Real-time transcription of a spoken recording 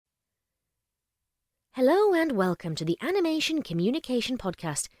Hello and welcome to the Animation Communication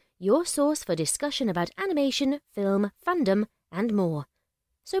Podcast, your source for discussion about animation, film, fandom, and more.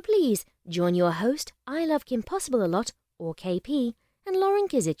 So please join your host, I Love Kim Possible a Lot, or KP, and Lauren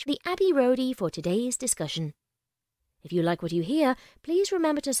Kizich, the Abbey Roadie, for today's discussion. If you like what you hear, please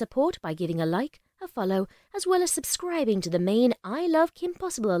remember to support by giving a like, a follow, as well as subscribing to the main I Love Kim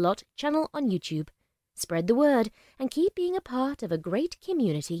Possible a Lot channel on YouTube. Spread the word and keep being a part of a great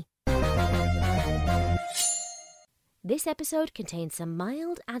community. This episode contains some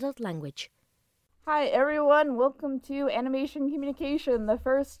mild adult language. Hi everyone, welcome to Animation Communication, the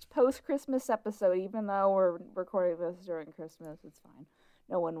first post-Christmas episode, even though we're recording this during Christmas, it's fine.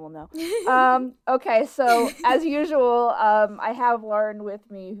 No one will know. Okay, so as usual, I have Lauren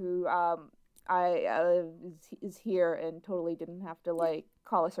with me who is here and totally didn't have to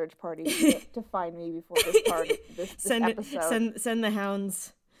call a search party to find me before this part of this episode. Send the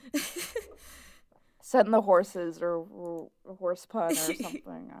hounds. Send the horses or horse pun or something.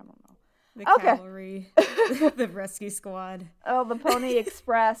 I don't know. The cavalry, the rescue squad. Oh, the Pony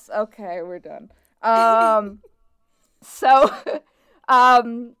Express. Okay, we're done.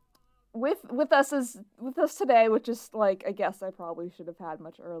 With us today, which is I guess I probably should have had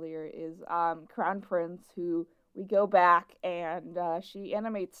much earlier, is Crown Prince, who we go back and she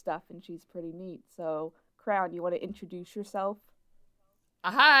animates stuff and she's pretty neat. So, Crown, you want to introduce yourself?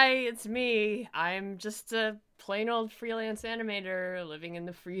 Hi, it's me. I'm just a plain old freelance animator living in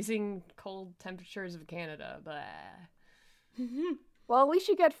the freezing cold temperatures of Canada. Blah. Well, at least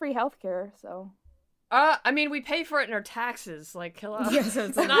you get free healthcare, so. I mean, we pay for it in our taxes. Hello. Yeah,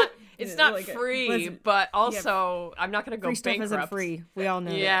 so it's not free, but also I'm not going to go free stuff bankrupt. Isn't free. We all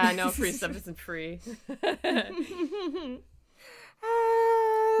know. Yeah, that. I know free stuff isn't free.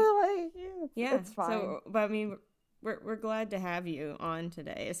 Yeah, it's fine. So, but I mean, we're glad to have you on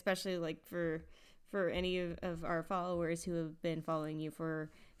today, especially for any of our followers who have been following you for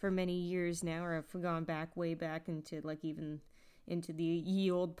many years now, or have gone back way back into even into the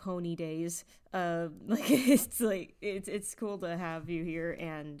ye old pony days. It's cool to have you here,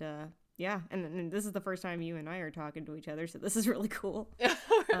 and yeah, and this is the first time you and I are talking to each other, so this is really cool.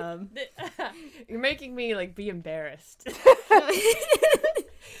 You're making me be embarrassed.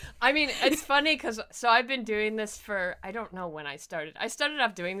 I mean, it's funny because I've been doing this for, I don't know when I started. I started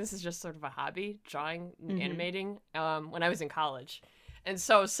off doing this as just sort of a hobby, drawing and animating, when I was in college. And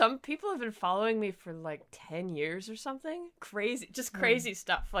so some people have been following me for 10 years or something. Crazy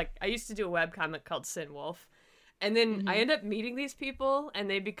stuff. I used to do a webcomic called Sin Wolf. And then I end up meeting these people and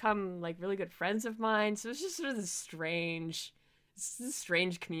they become really good friends of mine. So it's just sort of this strange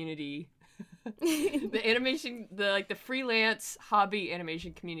community. The animation, the freelance hobby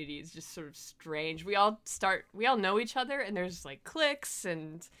animation community is just sort of strange. We all know each other and there's cliques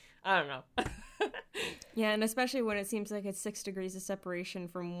and I don't know. Yeah, and especially when it seems like it's 6 degrees of separation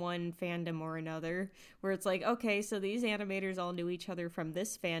from one fandom or another, where it's okay, so these animators all knew each other from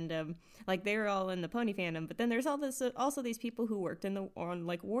this fandom, they're all in the pony fandom, but then there's also these people who worked on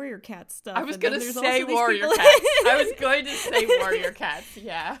Warrior Cat stuff. I was going to say Warrior Cats. I was going to say Warrior Cats,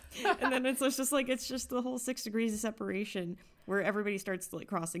 yeah. And then it's just it's just the whole 6 degrees of separation where everybody starts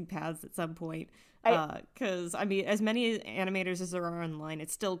crossing paths at some point. Because, I mean, as many animators as there are online,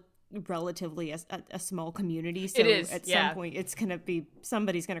 it's still relatively a small community, so it is, at some point it's gonna be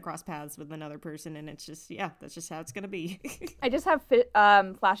somebody's gonna cross paths with another person, and it's just that's just how it's gonna be. I just have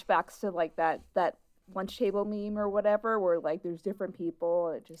flashbacks to that lunch table meme or whatever, where there's different people,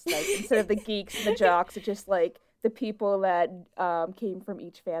 and it just instead of the geeks and the jocks, it's just the people that came from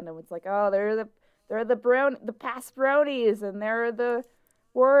each fandom. It's they're the past bronies, and they're the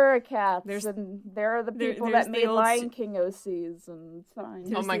Warrior Cats, and they're the people that made Lion King OCs, and it's fine.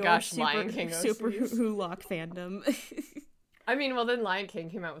 Oh my gosh, Lion King OCs. Super Hulock fandom. I mean, well, then Lion King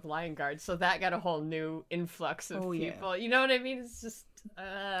came out with Lion Guard, so that got a whole new influx of people. Yeah. You know what I mean? It's just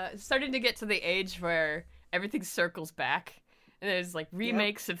starting to get to the age where everything circles back, and there's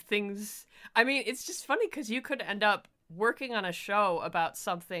remakes of things. I mean, it's just funny because you could end up working on a show about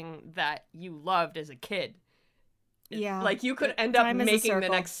something that you loved as a kid. Yeah. You could end up making the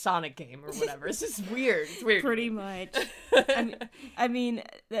next Sonic game or whatever. It's just weird. It's weird. Pretty much. I mean,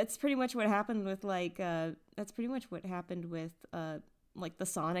 that's pretty much what happened with the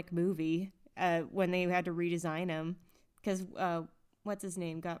Sonic movie when they had to redesign him, because what's his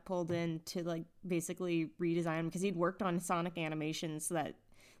name got pulled in to basically redesign him because he'd worked on Sonic animations that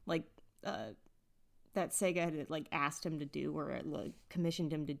that Sega had asked him to do or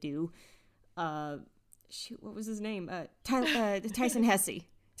commissioned him to do. Shoot, what was his name? Tyson Hesse.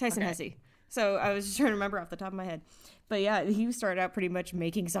 Hesse. So I was just trying to remember off the top of my head. But yeah, he started out pretty much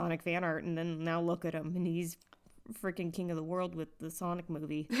making Sonic fan art, and then now look at him, and he's freaking king of the world with the Sonic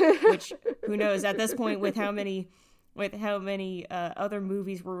movie. Which, who knows, at this point, with how many other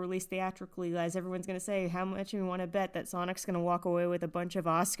movies were released theatrically, guys, everyone's going to say, how much do you want to bet that Sonic's going to walk away with a bunch of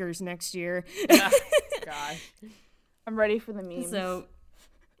Oscars next year? God. I'm ready for the memes. So,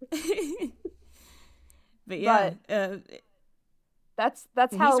 but yeah. That's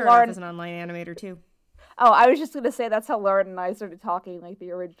he how started Lauren... off as an online animator, too. Oh, I was just going to say that's how Lauren and I started talking, like,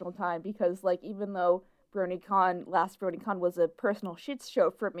 the original time, because, like, even though last BronyCon was a personal shit show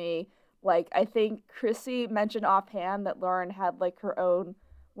for me, like, I think Chrissy mentioned offhand that Lauren had, like, her own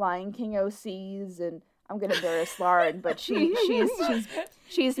Lion King OCs, and I'm going to embarrass Lauren, but she's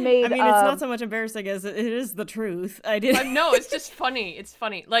made... I mean, it's not so much embarrassing as it is the truth. No, it's just funny. It's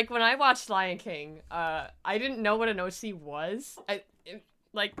funny. Like, when I watched Lion King, I didn't know what an OC was.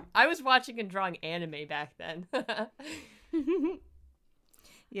 I was watching and drawing anime back then.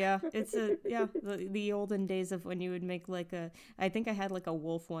 Yeah, it's the olden days of when you would make like I think I had like a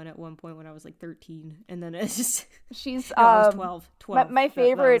wolf one at one point when I was like 13, and then it's just I was 12. My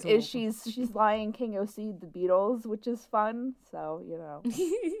favorite is she's Lion King OC the Beatles, which is fun. So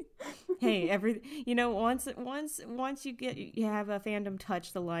Hey, once you have a fandom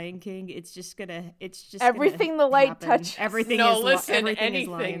touch the Lion King, it's just everything the light touch. Everything no, is listen,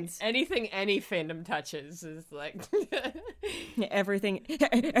 everything anything any fandom touches is like everything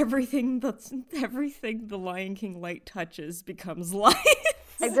the Lion King light touches becomes light.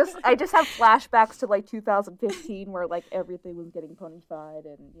 I just have flashbacks to like 2015 where like everything was getting ponified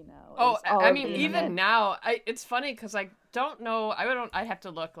and I mean even now it's funny because I don't know, I have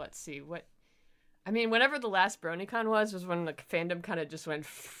to look. Let's see what I mean. Whenever the last BronyCon was when the fandom kind of just went.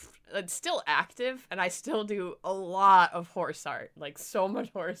 It's still active, and I still do a lot of horse art, like so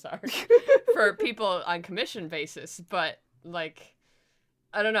much horse art for people on commission basis. But like,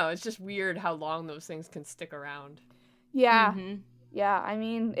 I don't know, it's just weird how long those things can stick around. Yeah. Mm-hmm. Yeah, I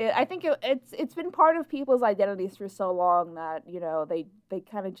mean, I think it's been part of people's identities for so long that, they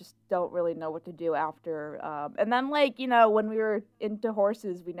kind of just don't really know what to do after. And then, like, when we were into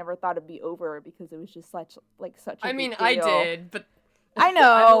horses, we never thought it'd be over because it was just such a I mean, big I deal. did, but... I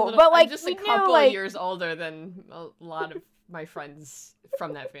know, but, like, I'm just we a couple knew, like... of years older than a lot of my friends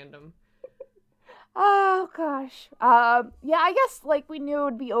from that fandom. Oh, gosh. Yeah, I guess, like, we knew it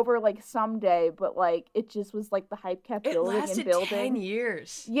would be over, like, someday, but, like, it just was, like, the hype kept building and building. It lasted 10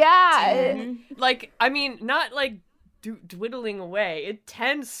 years. Yeah. Like, I mean, not, like, dwindling away.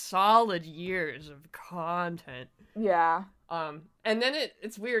 10 solid years of content. Yeah. And then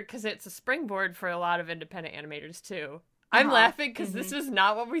it's weird, because it's a springboard for a lot of independent animators, too. I'm laughing, because this was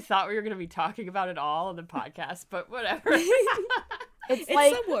not what we thought we were going to be talking about at all on the podcast, but whatever. It's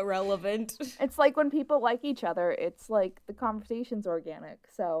like, somewhat relevant. It's like when people like each other, it's like the conversation's organic,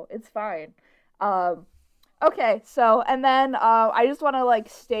 so it's fine. Okay, so, and then I just want to, like,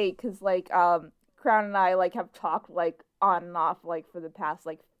 state, because, like, Crown and I, like, have talked, like, on and off, like, for the past,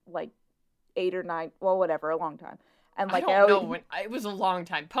 like 8 or 9, well, whatever, a long time. And, like, I don't know when, it was a long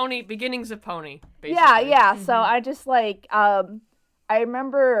time. Beginnings of Pony, basically. Yeah, so I just, like, I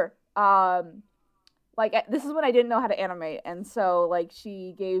remember, like, this is when I didn't know how to animate, and so, like,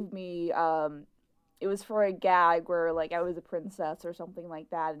 she gave me, it was for a gag where, like, I was a princess or something like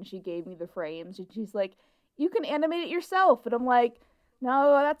that, and she gave me the frames, and she's like, you can animate it yourself, and I'm like,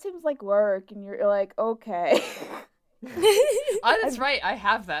 no, that seems like work, and you're like, okay. Oh, that's right, I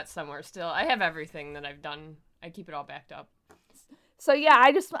have that somewhere still. I have everything that I've done. I keep it all backed up. So yeah,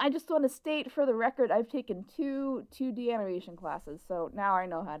 I just want to state for the record, I've taken 2 2D animation classes, so now I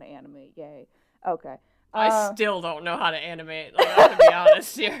know how to animate. Yay. Okay. I still don't know how to animate. Like, I have to be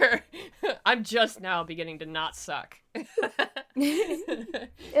honest here. I'm just now beginning to not suck.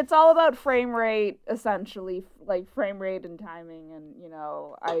 It's all about frame rate, essentially, like frame rate and timing, and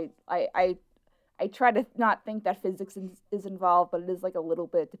I try to not think that physics is involved, but it is like a little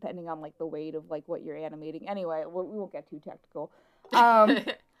bit depending on like the weight of like what you're animating. Anyway, we won't get too technical.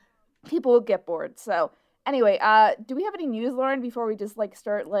 People will get bored. So anyway, do we have any news, Lauren, before we just like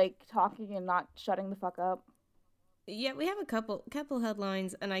start like talking and not shutting the fuck up? Yeah, we have a couple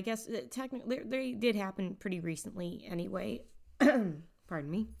headlines, and I guess technically they did happen pretty recently anyway. Pardon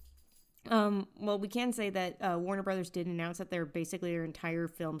me. Well, we can say that Warner Brothers did announce that their entire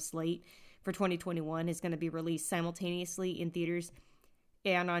film slate for 2021 is going to be released simultaneously in theaters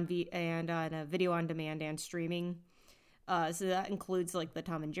and on video on demand and streaming. So that includes like the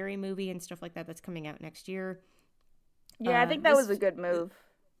Tom and Jerry movie and stuff like that that's coming out next year. Yeah, I think that was a good move.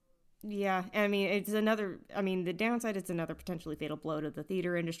 Yeah, I mean, the downside, it's another potentially fatal blow to the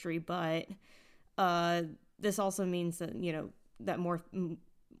theater industry, but this also means that, that more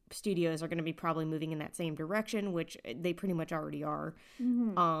studios are going to be probably moving in that same direction, which they pretty much already are.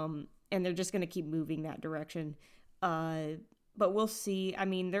 Mm-hmm. And they're just going to keep moving that direction. But we'll see. I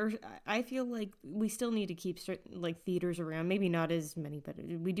mean, I feel like we still need to keep theaters around. Maybe not as many, but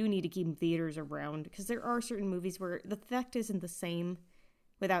we do need to keep theaters around, because there are certain movies where the effect isn't the same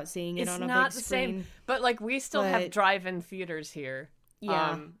without seeing it on a big screen. It's not the same, but we still have drive-in theaters here.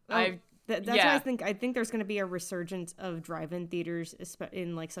 Yeah. That's why I think there's going to be a resurgence of drive-in theaters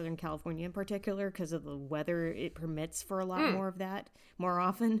in Southern California in particular, because of the weather. It permits for a lot more of that more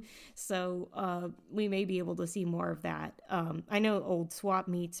often. So we may be able to see more of that. I know old swap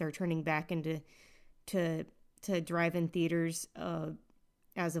meets are turning back into to drive-in theaters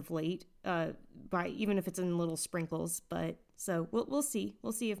as of late, by even if it's in little sprinkles. But so we'll see.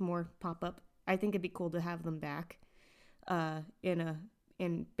 We'll see if more pop up. I think it'd be cool to have them back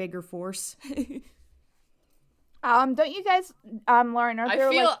in bigger force. Don't you guys, Lauren,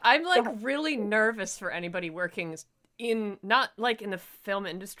 I'm really nervous for anybody working in, not in the film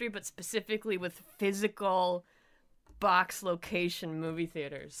industry, but specifically with physical box location movie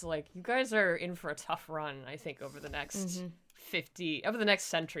theaters. You guys are in for a tough run, I think, over the next over the next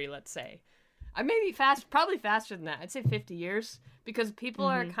century, let's say. I may be probably faster than that. I'd say 50 years, because people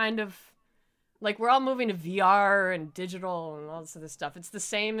are kind of we're all moving to VR and digital and all this other stuff. It's the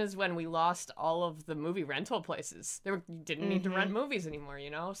same as when we lost all of the movie rental places. You didn't need to rent movies anymore,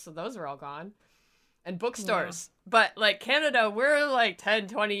 so those are all gone. And bookstores. Yeah. But, Canada, we're, 10,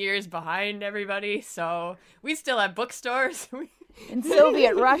 20 years behind everybody, so we still have bookstores. In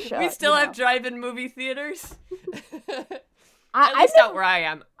Soviet Russia. We still have drive-in movie theaters. At least out where I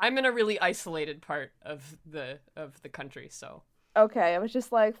am. I'm in a really isolated part of the country, so. Okay, I was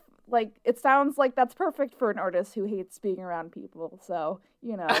just it sounds like that's perfect for an artist who hates being around people, so,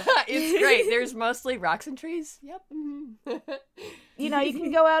 It's great. There's mostly rocks and trees. Yep. You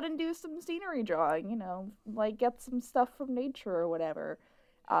can go out and do some scenery drawing, get some stuff from nature or whatever.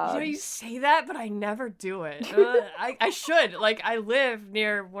 You say that, but I never do it. I should. I live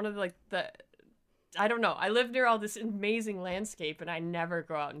near one of, I don't know. I live near all this amazing landscape, and I never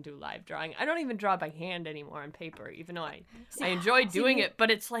go out and do live drawing. I don't even draw by hand anymore on paper, even though I enjoy doing it. But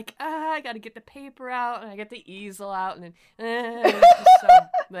it's I got to get the paper out, and I get the eisel out, and it's just so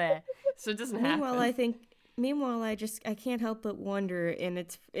bleh. So it doesn't happen. Meanwhile, I can't help but wonder, and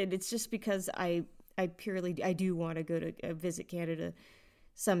it's just because I do want to go to visit Canada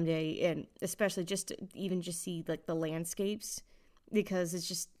someday, and especially just to see the landscapes, because it's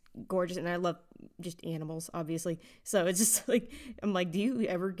just gorgeous, and I love just animals, obviously. So it's just I'm do you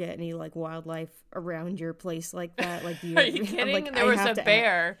ever get any wildlife around your place like that? Do you? Are you kidding? There was a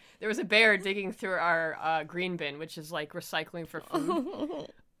bear. There was a bear digging through our green bin, which is recycling for food.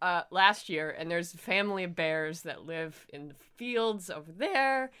 Last year, and there's a family of bears that live in the fields over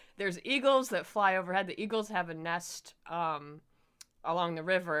there. There's eagles that fly overhead. The eagles have a nest along the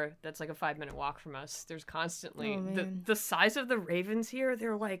river that's a 5-minute walk from us. There's constantly the size of the ravens here.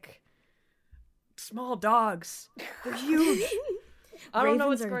 They're small dogs. They're huge. I don't know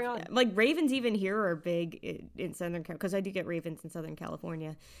what's going on. Ravens even here are big in Southern California, because I do get ravens in Southern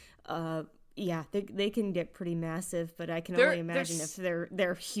California. Yeah, they can get pretty massive, but I can only imagine if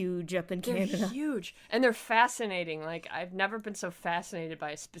they're huge up in Canada. They're huge, and they're fascinating. I've never been so fascinated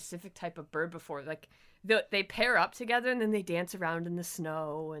by a specific type of bird before. They pair up together, and then they dance around in the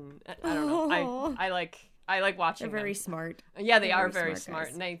snow, and I don't know. I like watching them. They're very smart. Yeah, they are very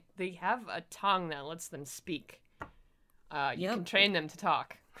smart, and they have a tongue that lets them speak. You can train them to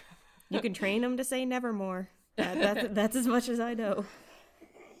talk. You can train them to say nevermore. That's as much as I know.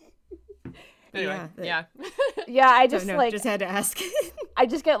 Anyway, yeah. I just just had to ask. I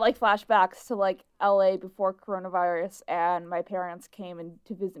just get flashbacks to LA before coronavirus, and my parents came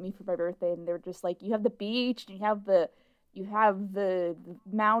to visit me for my birthday, and they were just you have the beach, and you have the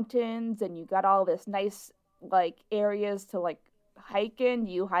mountains, and you got all this nice areas to hike in.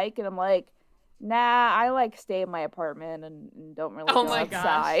 You hike, and I'm nah, I stay in my apartment and don't really go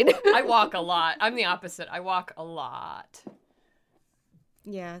outside. Gosh. I walk a lot. I'm the opposite. I walk a lot.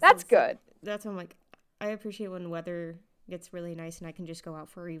 Yeah, that's good. That's why I'm I appreciate when weather gets really nice and I can just go out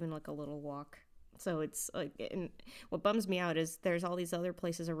for even a little walk. So it's and what bums me out is there's all these other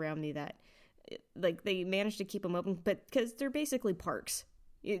places around me that they manage to keep them open, but because they're basically parks.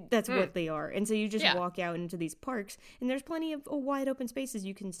 That's what they are. And so you just walk out into these parks, and there's plenty of wide open spaces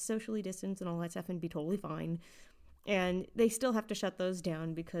you can socially distance and all that stuff and be totally fine. And they still have to shut those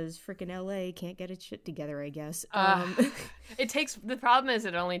down because frickin' LA can't get its shit together, I guess. The problem is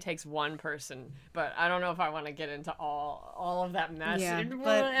it only takes one person, but I don't know if I want to get into all of that mess. Yeah,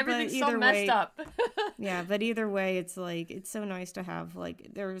 Everything's but so messed up. Yeah, but either way, it's like, it's so nice to have,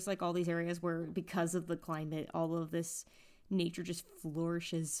 like, there's like all these areas where because of the climate, all of this nature just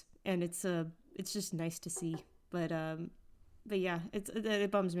flourishes, and it's just nice to see. But yeah, it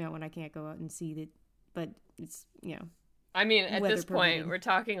bums me out when I can't go out and see it, but it's, you know. I mean, at weather this permitting. point, we're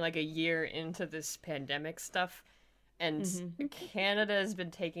talking like a year into this pandemic stuff, and Canada has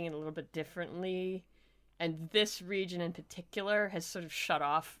been taking it a little bit differently, and this region in particular has sort of shut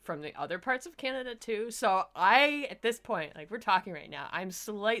off from the other parts of Canada too. So at this point, like we're talking right now, I'm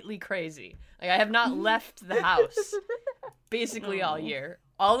slightly crazy. Like I have not left the house basically all year.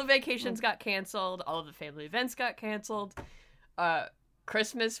 All the vacations got canceled. All of the family events got canceled.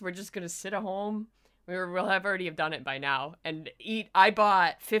 Christmas, we're just gonna sit at home. We'll have already have done it by now and eat. I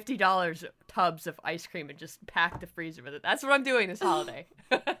bought $50 tubs of ice cream and just packed the freezer with it. That's what I'm doing this holiday.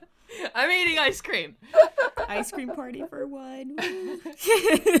 I'm eating ice cream. Ice cream party for one.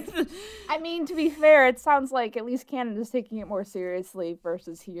 I mean, to be fair, it sounds like at least Canada's taking it more seriously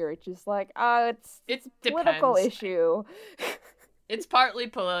versus here. It's just like, it's a political depends. issue. It's partly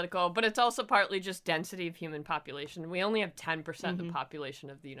political, but it's also partly just density of human population. We only have 10% of the population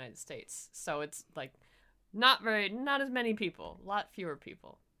of the United States. So it's like not as many people, a lot fewer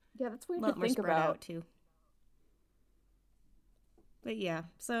people. Yeah, that's weird A to lot more think spread about. out too. But yeah,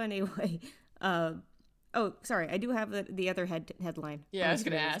 so anyway, oh, sorry, I do have the other headline. Yeah, I was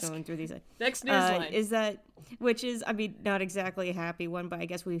going to ask. Going through these. Next news line. Is that, which is, I mean, not exactly a happy one, but I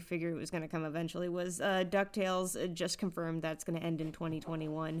guess we figured it was going to come eventually, was DuckTales just confirmed that's going to end in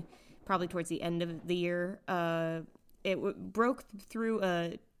 2021, probably towards the end of the year. It broke through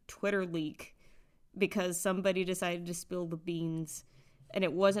a Twitter leak because somebody decided to spill the beans. And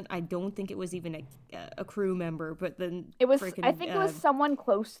it wasn't, I don't think it was even a crew member, but then it was, I think it was someone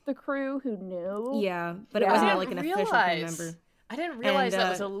close to the crew who knew. Yeah, but it wasn't like an official crew member. I didn't realize that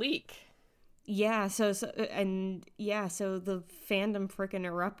was a leak. Yeah, so the fandom freaking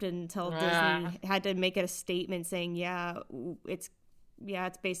erupted until Disney had to make a statement saying, it's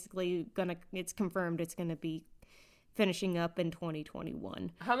basically it's confirmed it's gonna be finishing up in 2021.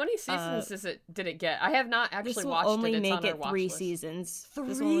 How many seasons did it get? I have not actually watched it. Only it's make on our it watch 3 list. seasons.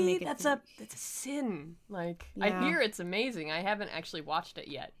 3? That's a sin. Like I hear it's amazing. I haven't actually watched it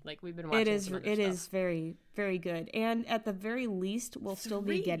yet. Like we've been watching. It is very, very good. And at the very least, we'll still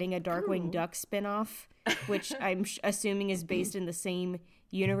be getting a Darkwing Duck spinoff, which I'm assuming is based in the same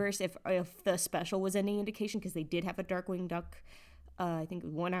universe. If the special was any indication, because they did have a Darkwing Duck, I think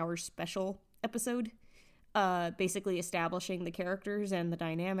 1 hour special episode. Basically establishing the characters and the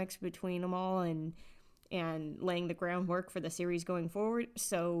dynamics between them all and laying the groundwork for the series going forward.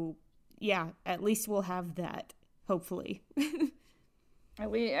 So, yeah, at least we'll have that, hopefully.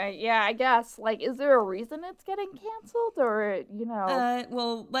 I guess. Like, is there a reason it's getting canceled or, you know?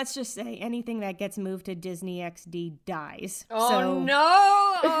 Well, let's just say anything that gets moved to Disney XD dies. Oh,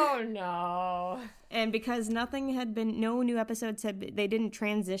 no. And because no new episodes they didn't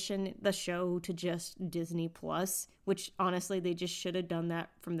transition the show to just Disney Plus, which honestly, they just should have done that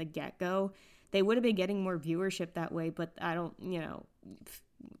from the get-go. They would have been getting more viewership that way, but I don't,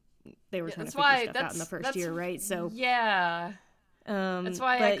 they were trying to figure stuff out in the first year, right? So yeah. That's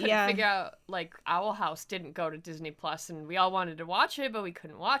why I couldn't figure out, like, Owl House didn't go to Disney Plus, and we all wanted to watch it, but we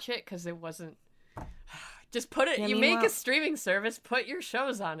couldn't watch it because it wasn't... Just put it... you make a streaming service, put your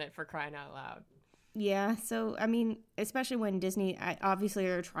shows on it, for crying out loud. Yeah, so, I mean, especially when Disney, obviously,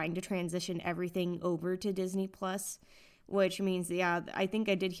 are trying to transition everything over to Disney Plus, which means, I think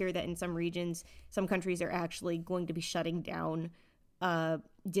I did hear that in some regions, some countries are actually going to be shutting down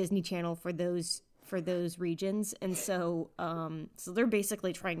Disney Channel for those regions, and so they're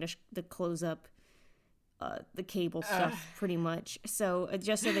basically trying to close up the cable stuff pretty much, so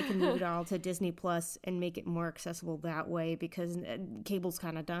just so they can move it all to Disney Plus and make it more accessible that way, because cable's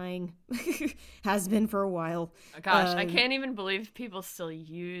kind of dying. Has been for a while. Gosh, I can't even believe people still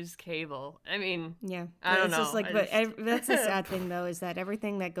use cable. I mean, I don't know. Just like, that's the sad thing though, is that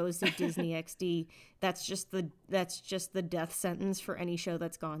everything that goes to Disney XD, that's just the death sentence for any show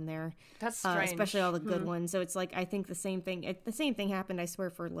that's gone there. That's strange. Especially all the good ones. So it's like, I think the same thing happened, I swear,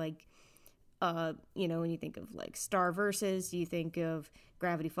 for like When you think of like Star Versus, you think of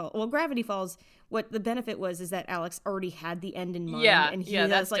Gravity Falls. Well, Gravity Falls, what the benefit was is that Alex already had the end in mind, and he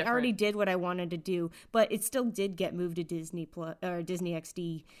that's was like, different. I already did what I wanted to do, but it still did get moved to Disney Plus or Disney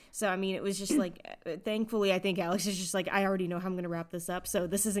XD. So I mean, it was just like, thankfully, I think Alex is just like, I already know how I'm going to wrap this up, so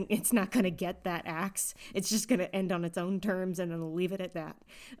it's not going to get that axe. It's just going to end on its own terms, and then I'll leave it at that.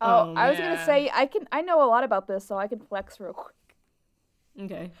 Oh, I was gonna say I know a lot about this, so I can flex real quick.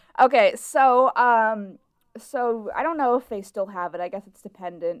 Okay, so I don't know if they still have it. I guess it's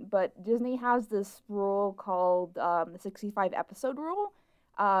dependent, but Disney has this rule called the 65 episode rule,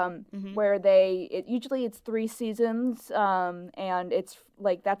 where usually it's 3 seasons, and it's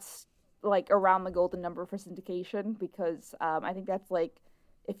like that's like around the golden number for syndication, because I think that's like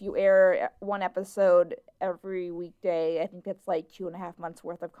if you air 1 episode every weekday, I think that's like 2.5 months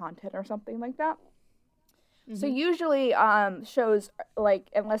worth of content or something like that. So usually shows, like,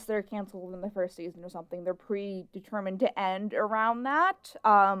 unless they're canceled in the first season or something, they're predetermined to end around that.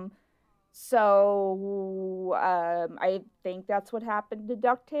 I think that's what happened to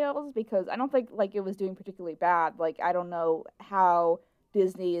DuckTales, because I don't think, like, it was doing particularly bad. Like, I don't know how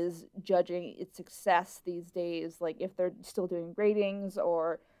Disney is judging its success these days, like, if they're still doing ratings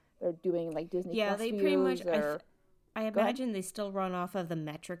or they're doing, like, Disney Plus they views pretty much, or... I imagine they still run off of the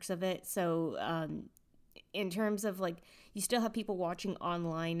metrics of it, so... in terms of like, you still have people watching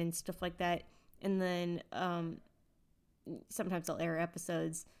online and stuff like that, and then sometimes they'll air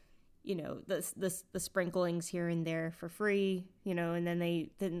episodes, the sprinklings here and there for free, and then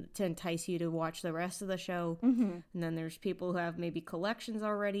to entice you to watch the rest of the show. And then there's people who have maybe collections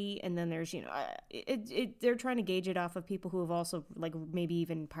already, and then there's they're trying to gauge it off of people who have also like maybe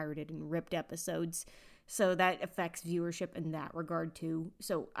even pirated and ripped episodes, so that affects viewership in that regard too.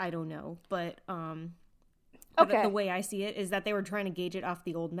 So I don't know, but the way I see it is that they were trying to gauge it off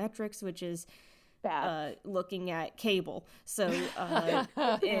the old metrics, which is looking at cable. So,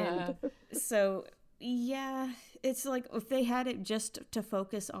 and so, yeah, it's like if they had it just to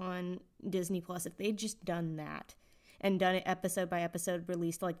focus on Disney Plus, if they'd just done that and done it episode by episode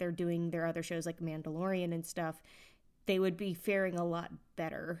released like they're doing their other shows like Mandalorian and stuff, they would be faring a lot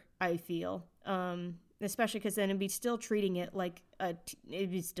better, I feel. Especially because then it'd be still treating it like a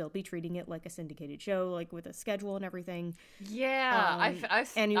syndicated show, like with a schedule and everything. Yeah,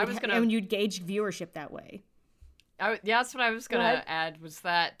 and you'd gauge viewership that way. That's what I was gonna add, was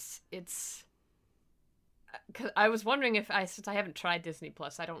that it's. Cause I was wondering since I haven't tried Disney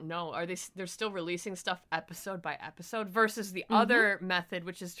Plus, I don't know. They're still releasing stuff episode by episode versus the other method,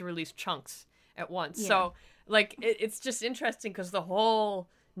 which is to release chunks at once. Yeah. So like it's just interesting because the whole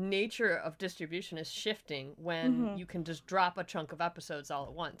nature of distribution is shifting when you can just drop a chunk of episodes all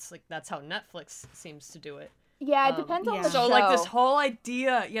at once. Like that's how Netflix seems to do it. Yeah, it depends on the show. So like this whole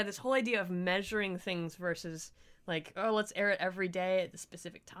idea of measuring things versus like, oh, let's air it every day at the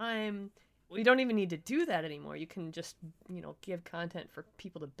specific time. Well, you don't even need to do that anymore. You can just, give content for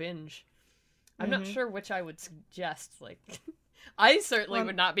people to binge. I'm not sure which I would suggest. Like, I certainly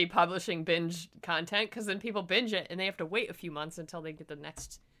would not be publishing binge content, because then people binge it and they have to wait a few months until they get the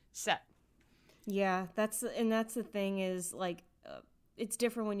next set. Yeah, that's the thing is, like, it's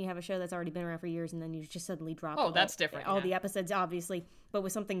different when you have a show that's already been around for years and then you just suddenly drop that's different. All the episodes, obviously, but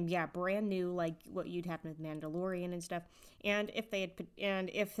with something brand new, like what you'd happen with Mandalorian and stuff. And if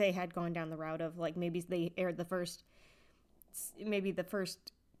they had gone down the route of like maybe they aired the first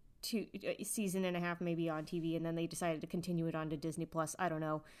 2 season and a half maybe on TV, and then they decided to continue it onto Disney Plus. I don't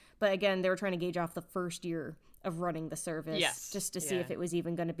know, but again, they were trying to gauge off the first year of running the service, just to see if it was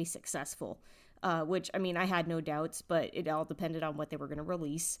even going to be successful. Which, I mean, I had no doubts, but it all depended on what they were going to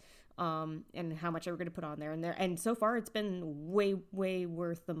release, and how much they were going to put on there. And so far, it's been way, way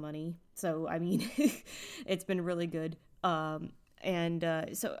worth the money. So, I mean, it's been really good. So,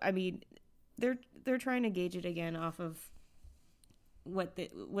 I mean, they're trying to gauge it again off of what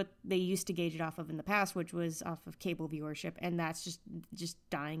they used to gauge it off of in the past, which was off of cable viewership, and that's just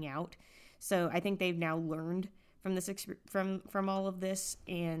dying out. So I think they've now learned from this from all of this,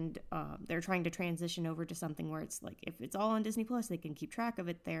 and they're trying to transition over to something where it's like, if it's all on Disney Plus, they can keep track of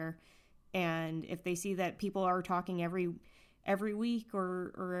it there, and if they see that people are talking every week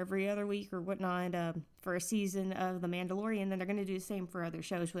or every other week or whatnot for a season of The Mandalorian, then they're going to do the same for other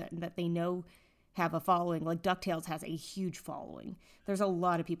shows that they know have a following. Like DuckTales has a huge following. There's a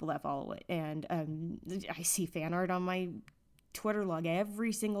lot of people that follow it, and I see fan art on my Twitter log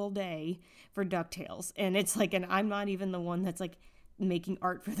every single day for DuckTales, and it's like, and I'm not even the one that's like making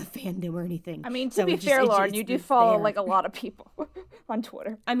art for the fandom or anything. I mean, to be fair, Lauren, you do follow there. like a lot of people on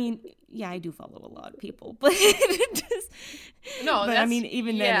Twitter. I mean, yeah, I do follow a lot of people, but it just, No, but I mean,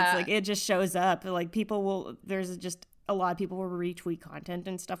 even then, yeah. it's like it just shows up. Like people will, there's just a lot of people will retweet content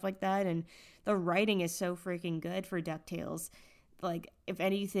and stuff like that, and the writing is so freaking good for DuckTales. Like, if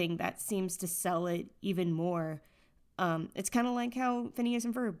anything, that seems to sell it even more. It's kind of like how Phineas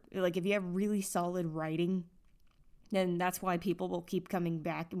and Ferb. Like, if you have really solid writing, then that's why people will keep coming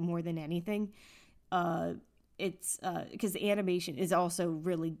back more than anything. It's because the animation is also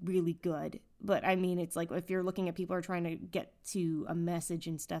really, really good. But I mean, it's like if you're looking at people who are trying to get to a message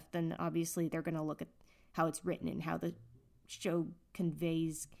and stuff, then obviously they're going to look at how it's written and how the show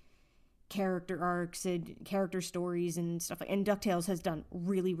conveys character arcs and character stories and stuff. And DuckTales has done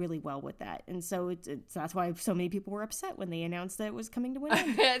really, really well with that. And so it's that's why so many people were upset when they announced that it was coming to an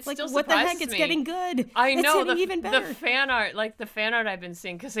end. It Like, still what the heck? surprises It's me. getting good. I know It's getting even better. the fan art I've been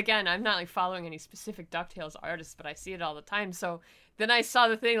seeing, because again, I'm not like following any specific DuckTales artists, but I see it all the time. So then I saw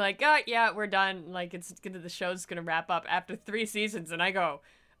the thing like, oh yeah, we're done. Like the show's gonna wrap up after 3 seasons, and I go,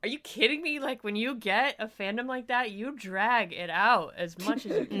 are you kidding me? Like, when you get a fandom like that, you drag it out as much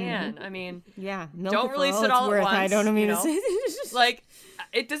as you can. I mean, Yeah, milk don't it for release all it it's all at worth. once. I don't mean you to know? say. It's just- Like,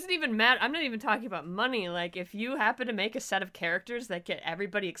 it doesn't even matter. I'm not even talking about money. Like, if you happen to make a set of characters that get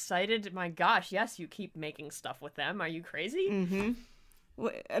everybody excited, my gosh, yes, you keep making stuff with them. Are you crazy?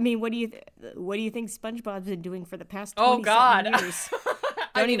 I mean, what do you think SpongeBob's been doing for the past 20 Oh God! years?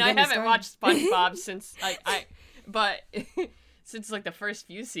 I Don't mean, even I get me haven't watched started. SpongeBob since but since like the first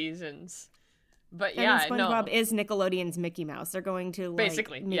few seasons. But yeah, I mean, SpongeBob no. is Nickelodeon's Mickey Mouse. They're going to like,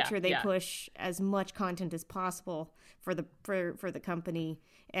 Basically, make yeah, sure they yeah. push as much content as possible for the company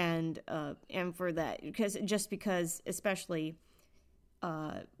and for that because especially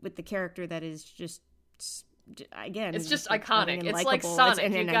with the character that is just again It's just like, iconic. and It's like likable. Sonic.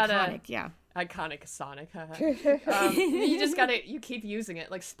 And You gotta iconic, yeah. Iconic Sonic. You keep using it,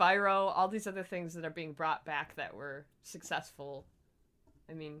 like Spyro, all these other things that are being brought back that were successful.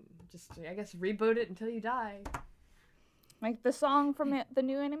 I mean, just I guess reboot it until you die. Like the song from the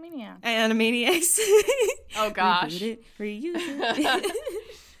new Animaniacs. Animaniacs. Oh gosh. Reboot it, reuse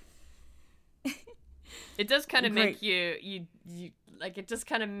it. It does kind of Great. make you like, it just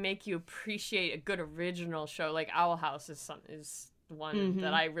kind of make you appreciate a good original show. Like Owl House is one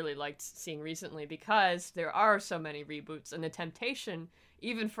that I really liked seeing recently, because there are so many reboots, and the temptation,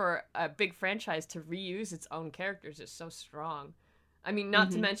 even for a big franchise, to reuse its own characters is so strong. I mean,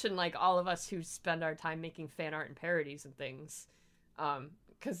 not to mention like all of us who spend our time making fan art and parodies and things.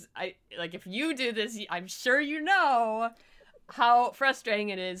 Because if you do this, I'm sure you know how frustrating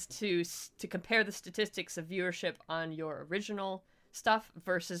it is to compare the statistics of viewership on your original stuff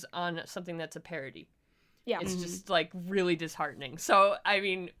versus on something that's a parody. Yeah. It's just like really disheartening. So, I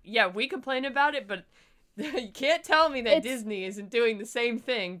mean, yeah, we complain about it, but you can't tell me that Disney isn't doing the same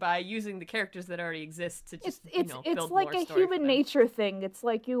thing by using the characters that already exist to just, It's build like more a story for human them. nature thing. It's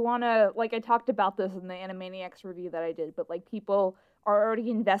like you want to, like I talked about this in the Animaniacs review that I did, but like people are already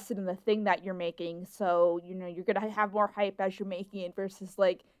invested in the thing that you're making, so you're gonna have more hype as you're making it versus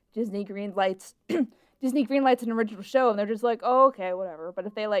like Disney greenlights an original show and they're just like, oh, okay, whatever. But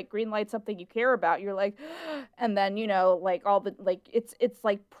if they like greenlight something you care about, you're like, and then like all the like it's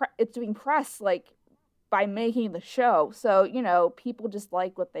like it's doing press like by making the show, so people just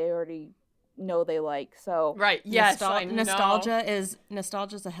like what they already know they like. So Right, yes, I know. Nostalgia is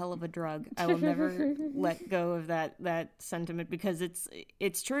a hell of a drug. I will never let go of that sentiment, because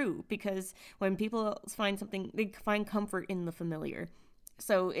it's true. Because when people find something, they find comfort in the familiar.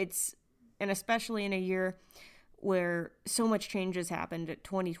 So and especially in a year where so much change has happened,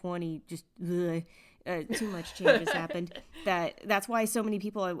 2020 just too much change has happened. That's why so many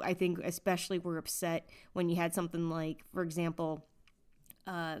people, I think, especially were upset when you had something like, for example,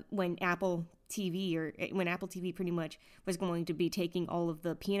 when Apple TV pretty much was going to be taking all of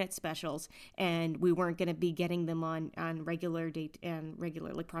the Peanut specials, and we weren't going to be getting them on regular date and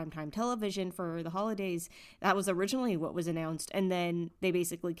regular like primetime television for the holidays. That was originally what was announced, and then they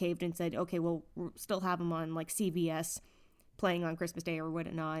basically caved and said, okay, we'll still have them on like CBS playing on Christmas Day or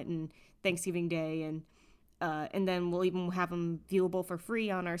whatnot, and Thanksgiving Day, and then we'll even have them viewable for free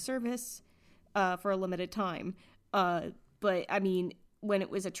on our service for a limited time. But I mean, when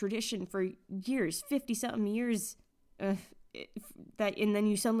it was a tradition for years, 50-something years, and then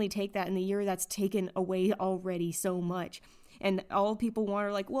you suddenly take that in the year that's taken away already so much. And all people want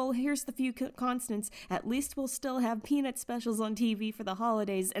are like, well, here's the few constants. At least we'll still have Peanut specials on TV for the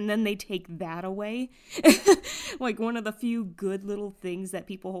holidays. And then they take that away. Like one of the few good little things that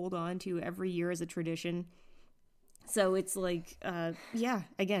people hold on to every year as a tradition. So it's like, yeah,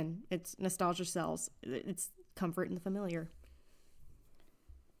 again, it's nostalgia sells. It's comfort in the familiar.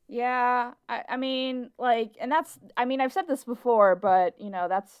 Yeah, I mean, like, and that's, I mean, I've said this before, but, you know,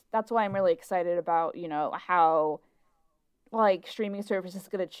 that's why I'm really excited about, you know, how, like, streaming service is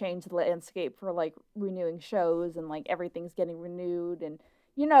going to change the landscape for, like, renewing shows, and, like, everything's getting renewed, and,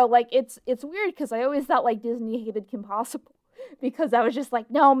 you know, like, it's weird, because I always thought, like, Disney hated Kim Possible, because I was just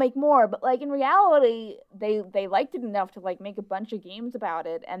like, no, make more, but, like, in reality, they liked it enough to, like, make a bunch of games about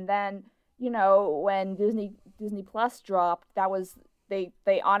it, and then, you know, when Disney Plus dropped, that was,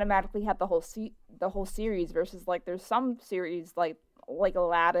 they automatically had the whole series, versus, like, there's some series like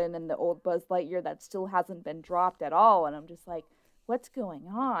Aladdin and the old Buzz Lightyear that still hasn't been dropped at all, and I'm just like, what's going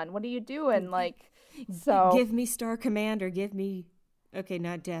on? What are you doing? Like, so give me Star Command, or give me, okay,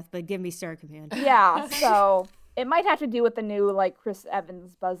 not Death, but give me Star Command. Yeah, so it might have to do with the new, like, Chris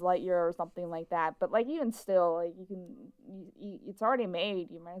Evans Buzz Lightyear or something like that, but, like, even still, like, it's already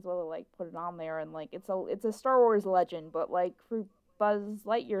made, you might as well, like, put it on there, and, like, it's a Star Wars legend, but, like, for Buzz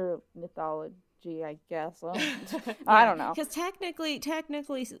Lightyear mythology, I guess. I don't know. Because technically,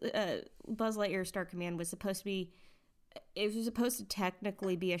 Buzz Lightyear Star Command was supposed to be, it was supposed to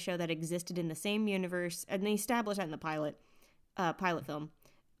technically be a show that existed in the same universe, and they established that in the pilot film,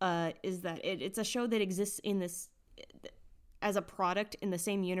 is that it's a show that exists in this, as a product in the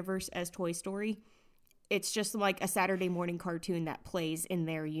same universe as Toy Story. It's just like a Saturday morning cartoon that plays in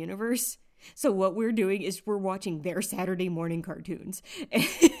their universe. So what we're doing is we're watching their Saturday morning cartoons.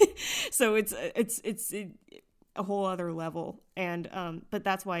 So it's a whole other level. And but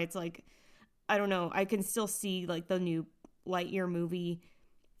that's why it's like, I don't know, I can still see like the new Lightyear movie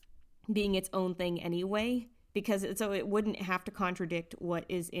being its own thing anyway, because so it wouldn't have to contradict what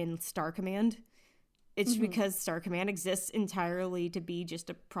is in Star Command. It's because Star Command exists entirely to be just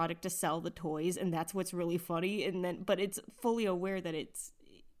a product to sell the toys, and that's what's really funny. And then, but it's fully aware that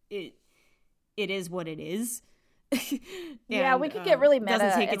it is what it is. Yeah, we could get really meta.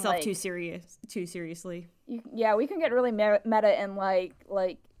 Doesn't take and, itself like, too seriously. Yeah, we can get really meta and like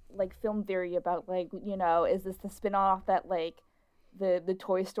film theory about, like, you know, is this the spin-off that, like, the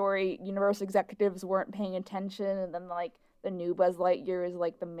Toy Story universe executives weren't paying attention, and then, like, the new Buzz Lightyear is,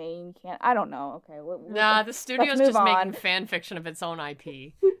 like, the main I don't know. Okay, nah, the studio's just making fan fiction of its own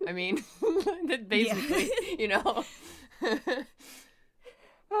IP. I mean, basically, you know.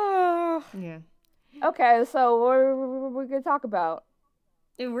 Yeah. Okay, so what are we gonna talk about?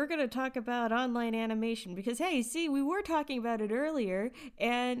 And we're going to talk about online animation because, hey, see, we were talking about it earlier,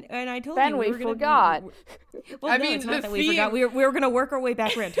 and I told then you we forgot. Well, no, it's not that we forgot. We were going to work our way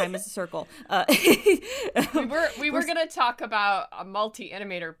back around. Time is a circle. We were going to talk about a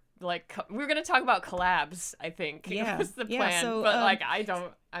multi-animator, like, we were going to talk about collabs, I think. Yeah. Was the plan. So, but, like,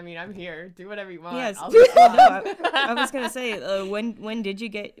 I'm here. Do whatever you want. Yes. I was going to say, when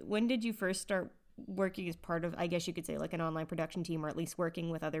did you first start working as part of, I guess you could say, like, an online production team, or at least working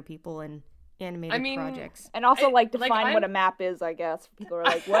with other people in animated projects? And also, define what a map is, I guess. People are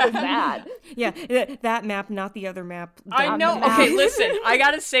like, what is that? Yeah, that map, not the other map. I know. Okay, listen, I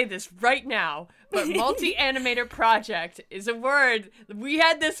gotta say this right now, but multi-animator project is a word. We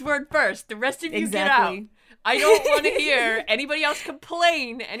had this word first. The rest of you get out. I don't want to hear anybody else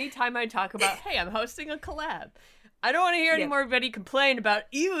complain anytime I talk about, hey, I'm hosting a collab. I don't want to hear any more anybody complain about,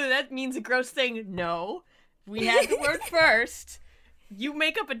 ew, that means a gross thing. No, we had the word first. You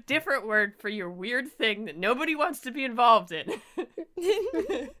make up a different word for your weird thing that nobody wants to be involved in.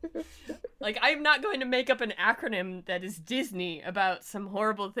 Like, I'm not going to make up an acronym that is Disney about some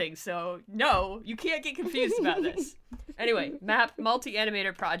horrible thing. So, no, you can't get confused about this. Anyway, MAP,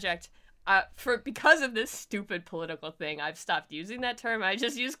 multi-animator project. Because of this stupid political thing, I've stopped using that term. I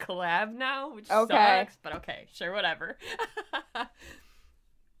just use collab now, which sucks, but okay, sure, whatever.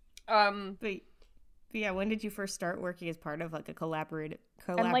 But yeah, when did you first start working as part of, like, a collaborative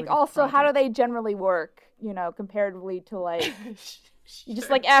and, like, also, project? how do they generally work, you know, comparatively to, like, you just,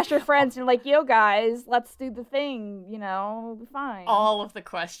 like, ask your friends, and you're like, yo, guys, let's do the thing, you know, we'll be fine. All of the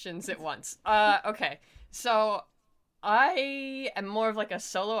questions at once. Okay, so I am more of, like, a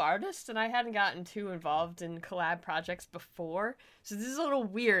solo artist, and I hadn't gotten too involved in collab projects before, so this is a little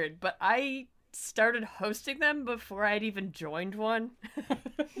weird, but I started hosting them before I'd even joined one.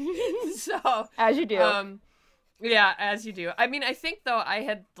 So, as you do. Yeah, as you do. I mean, I think, though, I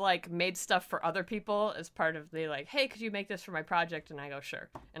had, like, made stuff for other people as part of the, like, hey, could you make this for my project? And I go, sure.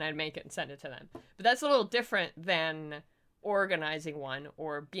 And I'd make it and send it to them. But that's a little different than organizing one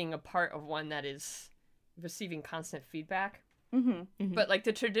or being a part of one that is receiving constant feedback. Mm-hmm. Mm-hmm. But, like,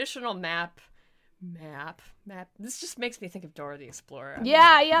 the traditional map Map. This just makes me think of Dora the Explorer.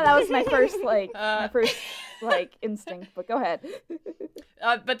 Yeah, that was my first instinct. But go ahead.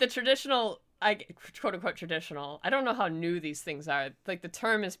 But the traditional, quote unquote traditional. I don't know how new these things are. Like the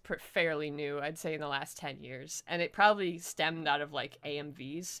term is fairly new. I'd say in the last 10 years, and it probably stemmed out of like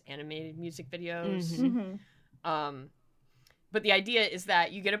AMVs, animated music videos. Mm-hmm. But the idea is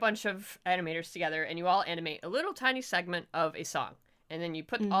that you get a bunch of animators together, and you all animate a little tiny segment of a song. And then you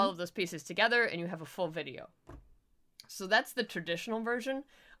put all of those pieces together and you have a full video. So that's the traditional version.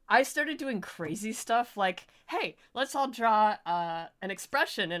 I started doing crazy stuff like, hey, let's all draw an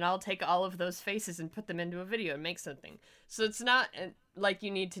expression and I'll take all of those faces and put them into a video and make something. So it's not like you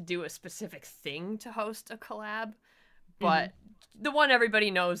need to do a specific thing to host a collab. But the one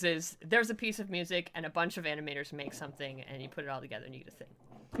everybody knows is there's a piece of music and a bunch of animators make something and you put it all together and you get a thing.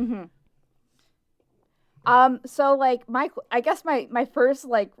 Mm-hmm. So like I guess my first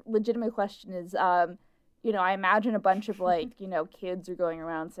like legitimate question is, you know, I imagine a bunch of like, you know, kids are going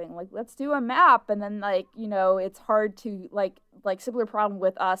around saying like, let's do a map. And then like, you know, it's hard to like similar problem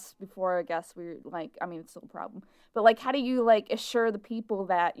with us before, I guess we're like, I mean, it's still a problem, but like, how do you like assure the people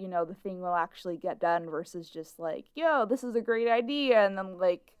that, you know, the thing will actually get done versus just like, yo, this is a great idea. And then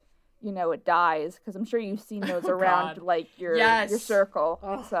like, you know, it dies, because I'm sure you've seen those around like your circle.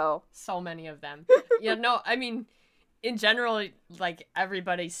 So many of them. Yeah, no, I mean, in general, like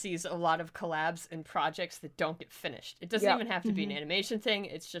everybody sees a lot of collabs and projects that don't get finished. It doesn't even have to be an animation thing.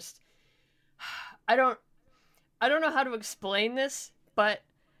 It's just, I don't know how to explain this, but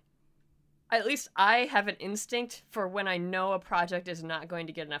at least I have an instinct for when I know a project is not going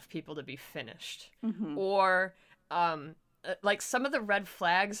to get enough people to be finished, or like some of the red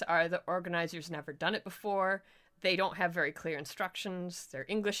flags are the organizers never done it before. They don't have very clear instructions. Their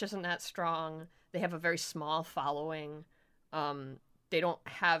English isn't that strong. They have a very small following. They don't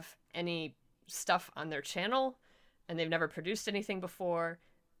have any stuff on their channel, and they've never produced anything before.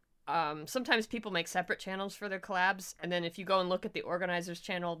 Sometimes people make separate channels for their collabs, and then if you go and look at the organizer's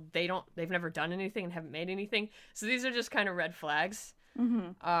channel, they've never done anything and haven't made anything. So these are just kind of red flags.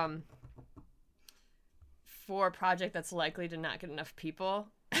 For a project that's likely to not get enough people.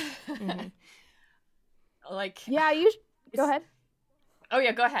 Like, yeah, go ahead. Oh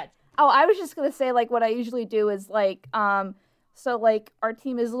yeah, go ahead. Oh, I was just gonna say, like, what I usually do is like, so like our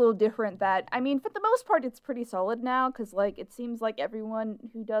team is a little different. That, I mean, for the most part, it's pretty solid now, because like it seems like everyone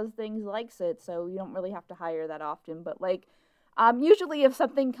who does things likes it, so you don't really have to hire that often. But like, usually if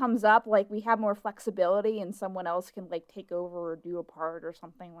something comes up, like we have more flexibility and someone else can like take over or do a part or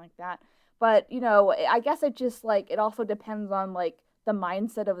something like that. But, you know, I guess it just, like, it also depends on, like, the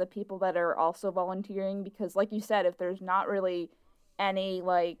mindset of the people that are also volunteering. Because, like you said, if there's not really any,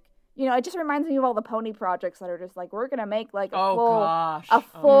 like, you know, it just reminds me of all the pony projects that are just, like, we're going to make, like, a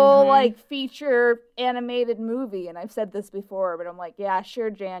full like, feature animated movie. And I've said this before, but I'm like, yeah, sure,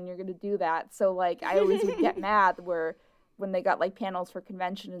 Jan, you're going to do that. So, like, I always would get mad when they got, like, panels for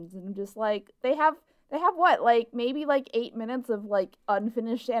conventions and just, like, they have what, like, maybe, like, 8 minutes of, like,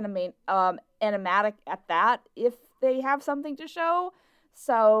 unfinished animatic at that, if they have something to show.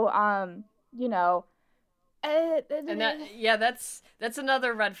 So, you know. And that's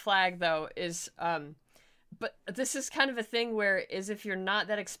another red flag, though, is, but this is kind of a thing where is if you're not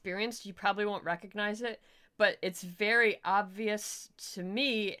that experienced, you probably won't recognize it. But it's very obvious to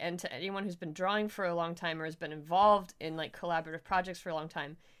me and to anyone who's been drawing for a long time or has been involved in, like, collaborative projects for a long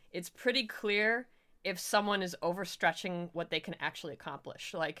time. It's pretty clear if someone is overstretching what they can actually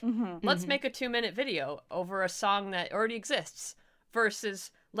accomplish. Like, let's make a 2-minute video over a song that already exists versus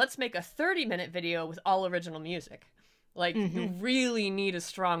let's make a 30-minute video with all original music. Like, you really need a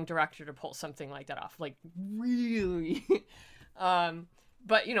strong director to pull something like that off. Like, really.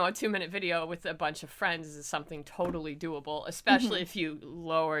 But, you know, a 2-minute video with a bunch of friends is something totally doable, especially if you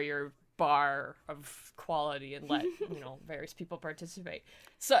lower your bar of quality and let, you know, various people participate.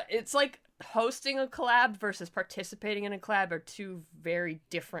 So it's like hosting a collab versus participating in a collab are two very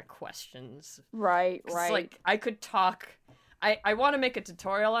different questions. Right. Like, I could talk, I want to make a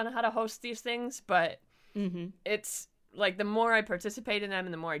tutorial on how to host these things, but it's like the more I participate in them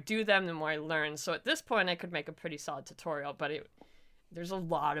and the more I do them, the more I learn. So at this point I could make a pretty solid tutorial, but there's a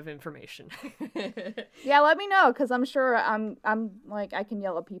lot of information. Yeah, let me know, because I'm sure I'm like, I can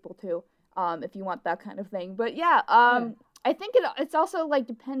yell at people too, if you want that kind of thing. But yeah, I think it's also like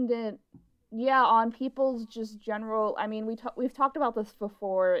dependent, on people's just general. I mean, we've talked about this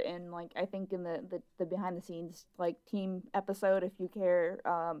before in, like, I think in the behind the scenes, like, team episode. If you care,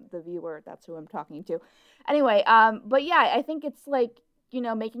 the viewer, that's who I'm talking to. Anyway, but yeah, I think it's like, you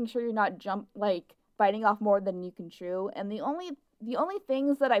know, making sure you're not biting off more than you can chew. And the only the only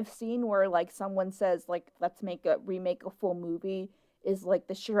things that I've seen where like someone says like let's remake a full movie is like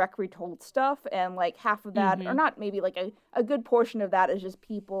the Shrek Retold stuff, and like half of that, or not, maybe like a good portion of that is just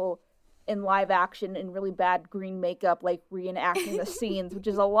people in live action in really bad green makeup like reenacting the scenes, which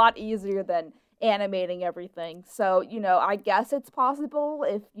is a lot easier than animating everything. So, you know, I guess it's possible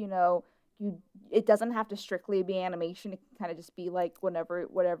if, you know, it doesn't have to strictly be animation. It can kind of just be like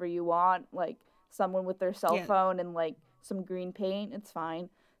whatever you want, like someone with their cell phone and like some green paint. It's fine.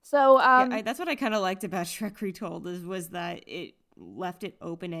 So that's what I kind of liked about Shrek Retold was that it left it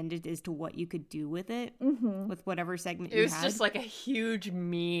open-ended as to what you could do with it, with whatever segment you had. It was just like a huge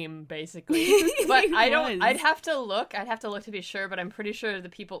meme, basically. But I'd have to look to be sure, but I'm pretty sure the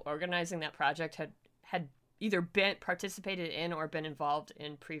people organizing that project had either participated in or been involved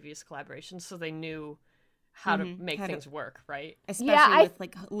in previous collaborations, so they knew how to make things work, right? Especially with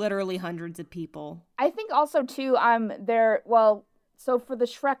like literally hundreds of people. I think also too, so for the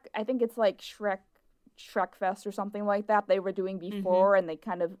Shrek, I think it's like Shrek Fest or something like that they were doing before, and they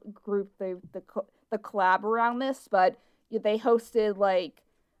kind of grouped the collab around this, but they hosted like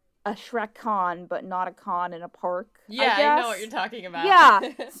a Shrek Con, but not a con in a park. Yeah, I know what you're talking about. Yeah,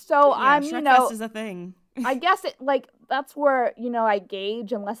 so Shrek Fest is a thing. I guess it like that's where, you know, I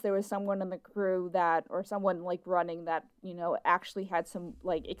gauge, unless there was someone in the crew that, or someone like running that, you know, actually had some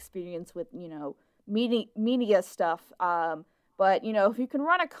like experience with, you know, media stuff. But, you know, if you can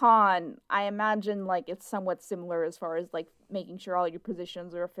run a con, I imagine, like, it's somewhat similar as far as, like, making sure all your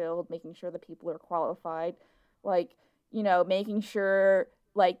positions are filled, making sure the people are qualified, like, you know, making sure,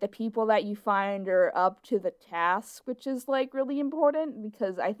 like, the people that you find are up to the task, which is, like, really important,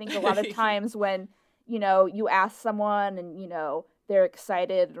 because I think a lot of times when, you know, you ask someone and, you know, they're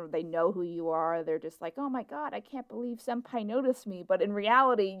excited or they know who you are, they're just like, oh, my God, I can't believe Senpai noticed me. But in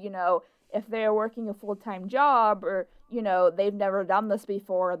reality, you know, if they're working a full-time job, or, you know, they've never done this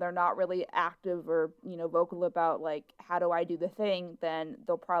before, they're not really active or, you know, vocal about, like, how do I do the thing, then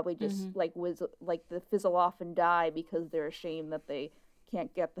they'll probably just, fizzle off and die because they're ashamed that they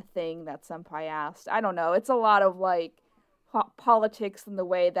can't get the thing that Senpai asked. I don't know. It's a lot of, like, politics in the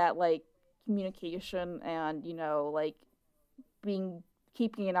way that, like, communication and, you know, like,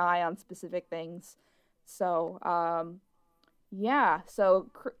 keeping an eye on specific things. So,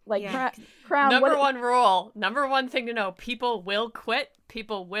 Crown. Number one thing to know: people will quit.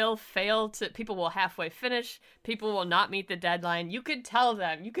 People will fail people will halfway finish. People will not meet the deadline. You could tell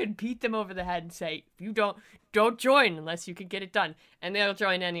them. You could beat them over the head and say, "You don't join unless you can get it done," and they'll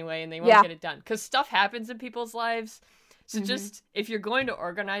join anyway, and they won't get it done because stuff happens in people's lives. So just if you're going to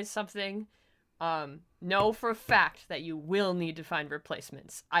organize something, know for a fact that you will need to find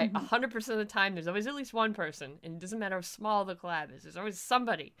replacements. 100% of the time, there's always at least one person, and it doesn't matter how small the collab is. There's always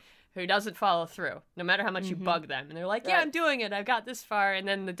somebody who doesn't follow through, no matter how much you bug them. And they're like, yeah, I'm doing it. I've got this far. And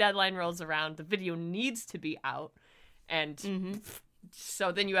then the deadline rolls around. The video needs to be out. And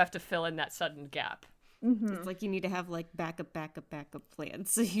so then you have to fill in that sudden gap. It's like you need to have like backup plans.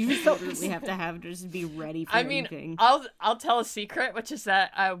 So you really have to just be ready for anything. I'll tell a secret, which is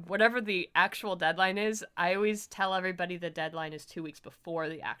that whatever the actual deadline is, I always tell everybody the deadline is 2 weeks before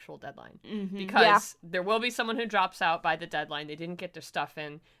the actual deadline. Because there will be someone who drops out by the deadline. They didn't get their stuff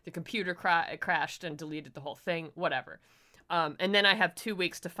in. The computer crashed and deleted the whole thing, whatever. And then I have 2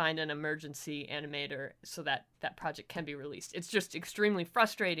 weeks to find an emergency animator so that that project can be released. It's just extremely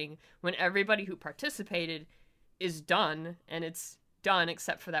frustrating when everybody who participated is done, and it's done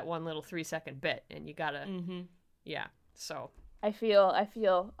except for that one little 3-second bit, and you gotta, so. I feel.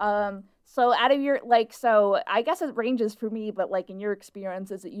 So out of your, like, so I guess it ranges for me, but, like, in your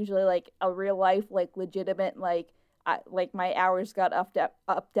experience, is it usually, like, a real life, like, legitimate, like my hours got upped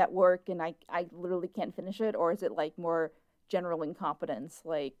at work and I literally can't finish it, or is it, like, more general incompetence,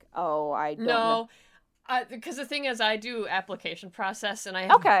 like, oh, I don't know? Because the thing is, I do application process, and I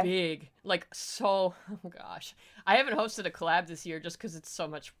have big, like, oh gosh, I haven't hosted a collab this year just because it's so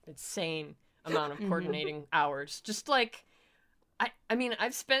much insane amount of coordinating hours. Just like, I mean,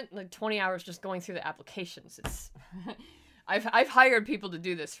 I've spent like 20 hours just going through the applications. It's, I've hired people to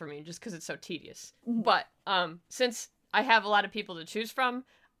do this for me just because it's so tedious. But since I have a lot of people to choose from,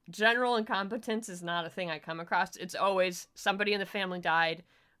 general incompetence is not a thing I come across. It's always somebody in the family died,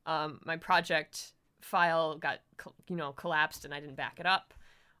 my project file got, collapsed and I didn't back it up,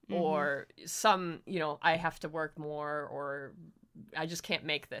 or I have to work more, or I just can't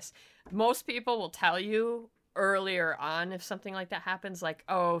make this. Most people will tell you earlier on if something like that happens, like,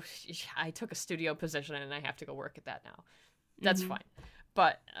 oh, I took a studio position and I have to go work at that now. That's fine.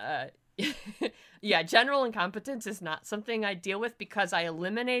 But general incompetence is not something I deal with because I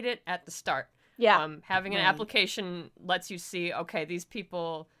eliminate it at the start. Yeah. Having an Right. application lets you see, okay, these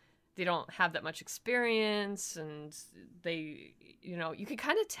people, they don't have that much experience, and they, you can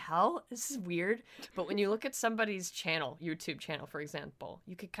kind of tell. This is weird, but when you look at somebody's channel, YouTube channel, for example,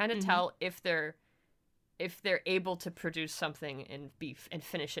 you could kind of tell if they're able to produce something and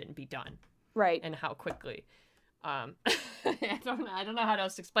finish it and be done, Right. and how quickly. I don't know how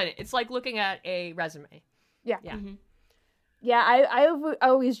else to explain it. It's like looking at a resume. Yeah. Yeah. Yeah, I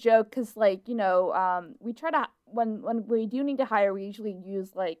always joke because, like, we try to, when we do need to hire, we usually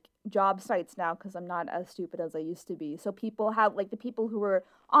use, like, job sites now because I'm not as stupid as I used to be. So people have, like, the people who are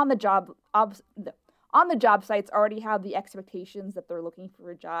on the job sites already have the expectations that they're looking for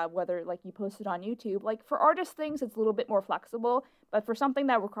a job, whether, like, you post it on YouTube. Like, for artist things, it's a little bit more flexible, but for something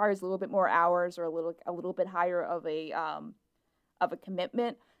that requires a little bit more hours or a little bit higher of a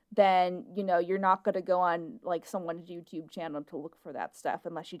commitment, then, you're not going to go on, like, someone's YouTube channel to look for that stuff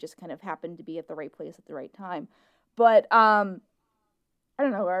unless you just kind of happen to be at the right place at the right time. But, I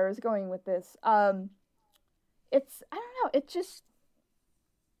don't know where I was going with this. I don't know, it's just,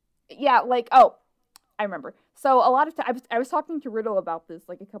 yeah, like, oh, I remember. So a lot of times, I was talking to Riddle about this,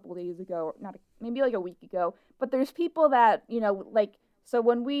 like, a couple of days ago, or maybe like a week ago, but there's people that, like, so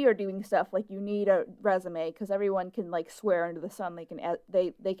when we are doing stuff, like, you need a resume because everyone can, like, swear under the sun. They can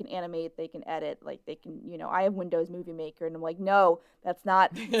they can animate, they can edit, like, they can, I have Windows Movie Maker, and I'm like, no, that's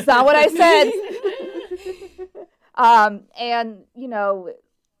not what I said. And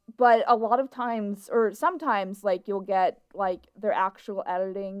but a lot of times, or sometimes, like, you'll get, like, their actual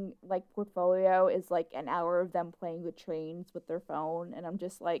editing, like, portfolio is like an hour of them playing the trains with their phone, and I'm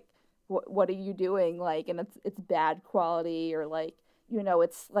just like, what are you doing? Like, and it's bad quality, or, like,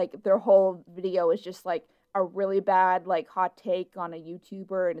 it's like their whole video is just like a really bad, like, hot take on a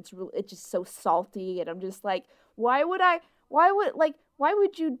YouTuber, and it's just so salty, and I'm just like, why would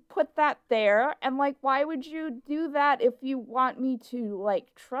you put that there? And, like, why would you do that if you want me to,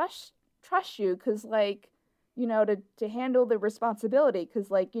 like, trust you? Because, like, to handle the responsibility,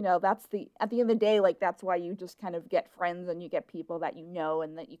 because, like, that's at the end of the day, like, that's why you just kind of get friends and you get people that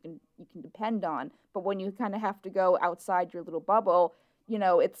and that you can depend on. But when you kind of have to go outside your little bubble,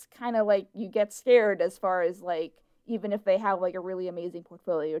 it's kind of like you get scared as far as, like, even if they have, like, a really amazing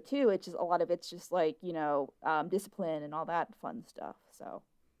portfolio too, it's just a lot of it's just like, discipline and all that fun stuff. So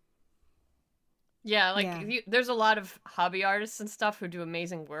Yeah, like, there's a lot of hobby artists and stuff who do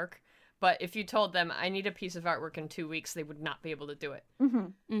amazing work, but if you told them, I need a piece of artwork in 2 weeks, they would not be able to do it.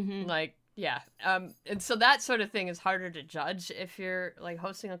 Like, yeah. And so that sort of thing is harder to judge if you're, like,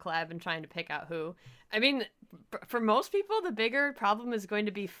 hosting a collab and trying to pick out who. I mean, for most people, the bigger problem is going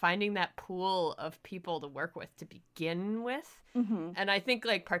to be finding that pool of people to work with to begin with. And I think,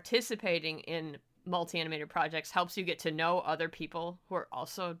 like, participating in multi-animator projects helps you get to know other people who are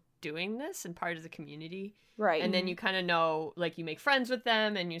also doing this and part of the community. right. And then you kind of know, like, you make friends with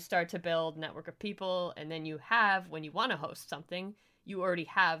them and you start to build a network of people. And then you have, when you want to host something, you already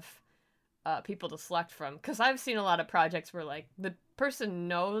have people to select from. Because I've seen a lot of projects where, like, the person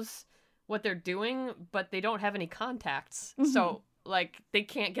knows what they're doing, but they don't have any contacts. So, like, they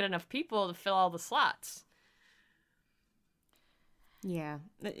can't get enough people to fill all the slots. Yeah,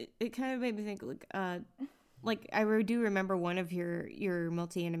 it kind of made me think, like I do remember one of your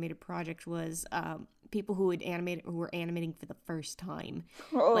multi-animated project was people who were animating for the first time.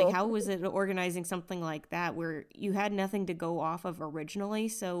 Like, how was it organizing something like that where you had nothing to go off of originally?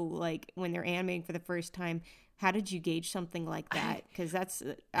 So, like, when they're animating for the first time, how did you gauge something like that? Because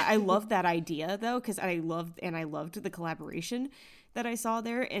I love that idea though, because I loved the collaboration that I saw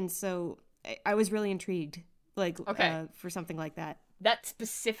there, and so I was really intrigued, like, for something like that. That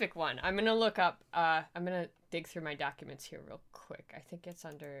specific one, I'm going to look up, I'm going to dig through my documents here real quick. I think it's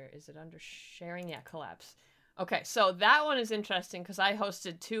is it under sharing? Yeah, collabs. Okay, so that one is interesting because I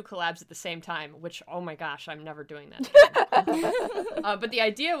hosted 2 collabs at the same time, which, oh my gosh, I'm never doing that again. But the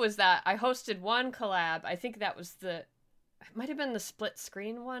idea was that I hosted one collab. I think that was it might have been the split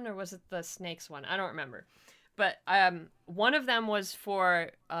screen one, or was it the snakes one? I don't remember. But one of them was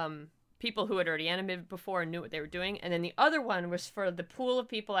for people who had already animated before and knew what they were doing. And then the other one was for the pool of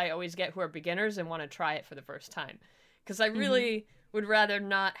people I always get who are beginners and want to try it for the first time. Because I really would rather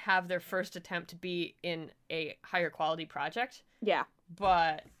not have their first attempt to be in a higher quality project. Yeah.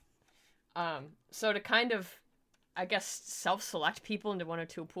 But, so to kind of, I guess, self-select people into 1 or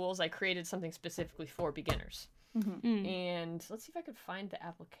 2 pools, I created something specifically for beginners. And let's see if I could find the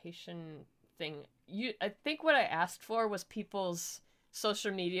application thing. I think what I asked for was people's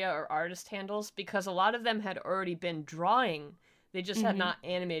social media or artist handles, because a lot of them had already been drawing. They just had not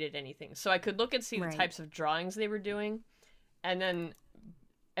animated anything. So I could look and see the types of drawings they were doing, and then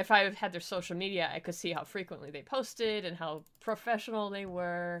if I had their social media, I could see how frequently they posted and how professional they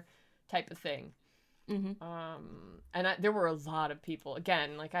were, type of thing. Mm-hmm. And there were a lot of people.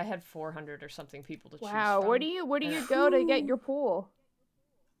 Again, like I had 400 or something people to choose Wow, from. where do you go to get your pool?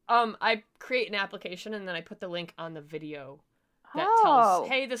 I create an application and then I put the link on the video that Oh. tells,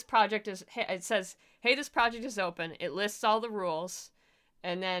 hey, this project is. It says, hey, this project is open. It lists all the rules,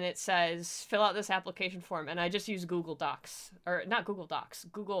 and then it says, fill out this application form. And I just use Google Docs, or not Google Docs,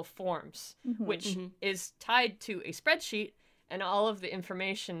 Google Forms, which is tied to a spreadsheet, and all of the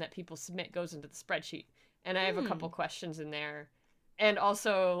information that people submit goes into the spreadsheet. And I have a couple questions in there, and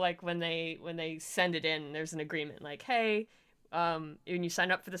also like when they send it in, there's an agreement, like, hey. When you sign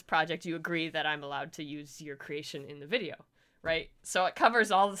up for this project, you agree that I'm allowed to use your creation in the video, right? So it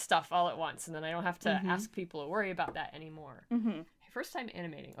covers all the stuff all at once, and then I don't have to ask people or worry about that anymore. First time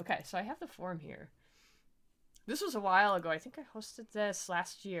animating. Okay, so I have the form here. This was a while ago. I think I hosted this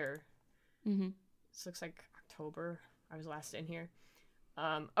last year. This looks like October. I was last in here.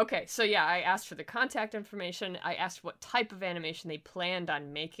 Okay, so yeah, I asked for the contact information. I asked what type of animation they planned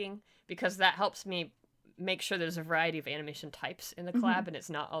on making, because that helps me make sure there's a variety of animation types in the collab and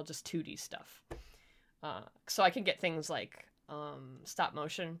it's not all just 2D stuff. So I can get things like stop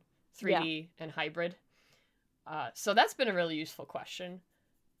motion, 3D, and hybrid. So that's been a really useful question.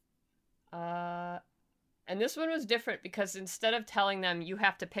 And this one was different because instead of telling them you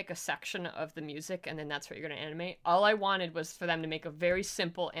have to pick a section of the music and then that's what you're going to animate, all I wanted was for them to make a very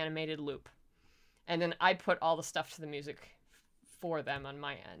simple animated loop. And then I put all the stuff to the music for them on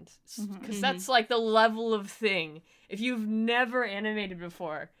my end, because that's like the level of thing. If you've never animated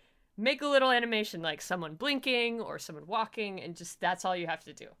before, make a little animation like someone blinking or someone walking, and just that's all you have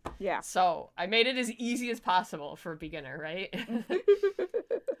to do. Yeah. So I made it as easy as possible for a beginner, right?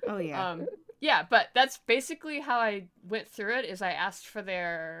 Oh yeah. Yeah, but that's basically how I went through it. Is I asked for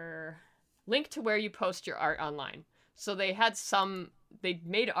their link to where you post your art online. So they had they'd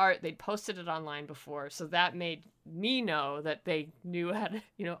made art, they'd posted it online before, so that made me know that they knew how to,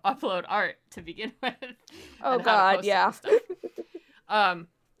 upload art to begin with. Oh God, yeah.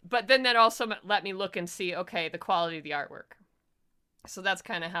 But then that also let me look and see, okay, the quality of the artwork. So that's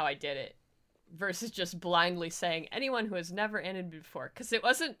kind of how I did it, versus just blindly saying anyone who has never animated before, because it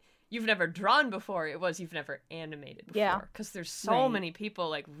wasn't you've never drawn before, it was you've never animated before. Yeah. Because there's so many people,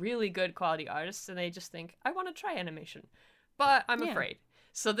 like really good quality artists, and they just think, I want to try animation, but I'm afraid.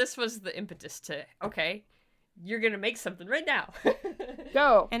 So this was the impetus to, okay, you're gonna make something right now.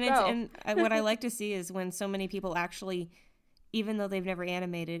 Go. And what I like to see is when so many people actually, even though they've never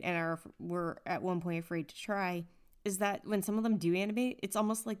animated and were at one point afraid to try, is that when some of them do animate, it's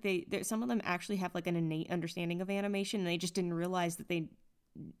almost like some of them actually have like an innate understanding of animation, and they just didn't realize that they.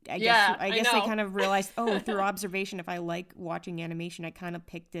 I guess they kind of realized, through observation, if I like watching animation, I kind of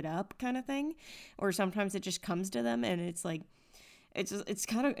picked it up, kind of thing. Or sometimes it just comes to them, and it's like,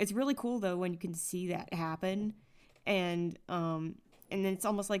 it's really cool though when you can see that happen, and then it's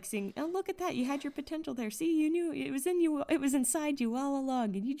almost like seeing, oh, look at that, you had your potential there. See, you knew it was in you, it was inside you all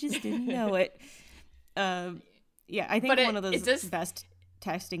along, and you just didn't know it. Yeah, I think one of those best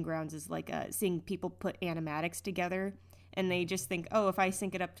testing grounds is like seeing people put animatics together. And they just think, oh, if I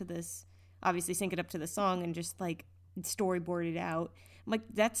sync it up to the song and just like storyboard it out, I'm like,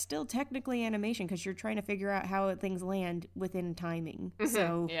 that's still technically animation because you're trying to figure out how things land within timing.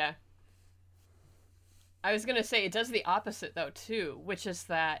 So yeah. I was gonna say it does the opposite though too, which is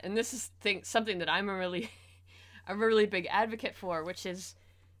that, and this is something that I'm a really big advocate for, which is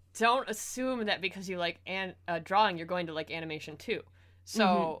don't assume that because you like drawing, you're going to like animation too.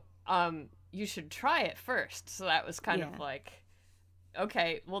 So you should try it first. So that was kind of like,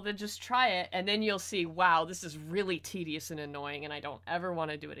 okay, well then just try it, and then you'll see, wow, this is really tedious and annoying, and I don't ever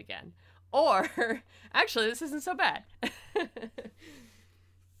want to do it again. Or, actually, this isn't so bad.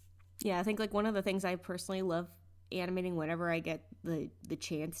 Yeah, I think like one of the things I personally love animating whenever I get the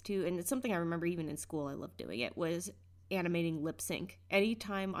chance to, and it's something I remember even in school I loved doing it, was animating lip sync.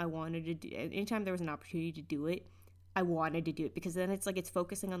 Anytime there was an opportunity to do it, I wanted to do it, because then it's like it's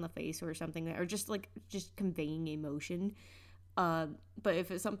focusing on the face or something, or just conveying emotion. But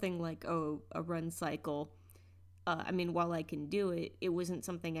if it's something like a run cycle, I mean, while I can do it, it wasn't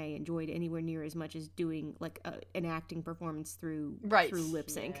something I enjoyed anywhere near as much as doing like an acting performance through lip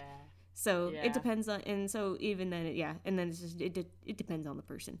sync. Yeah. So it depends on, and so even then, and then it's just it depends on the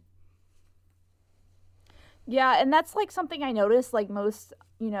person. Yeah, and that's like something I noticed, like most,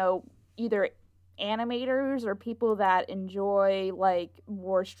 either animators or people that enjoy like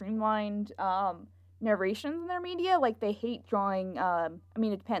more streamlined narrations in their media, like they hate drawing I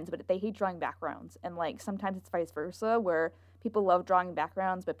mean, it depends, but they hate drawing backgrounds, and like sometimes it's vice versa, where people love drawing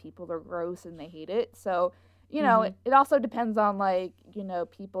backgrounds, but people are gross and they hate it. So, you know, it also depends on, like, you know,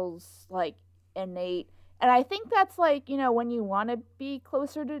 people's, like, innate. And I think that's, like, you know, when you want to be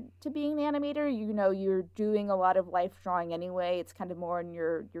closer to being an animator, you know, you're doing a lot of life drawing anyway. It's kind of more in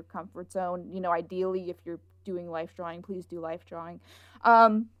your comfort zone. You know, ideally, if you're doing life drawing, please do life drawing.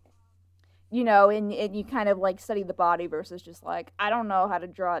 You know, and you kind of, like, study the body versus just, like, I don't know how to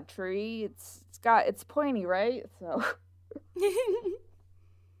draw a tree. It's pointy, right? So.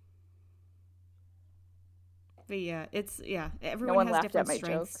 But yeah, everyone No one has laughed different at my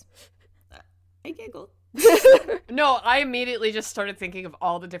strengths. I giggled. No, I immediately just started thinking of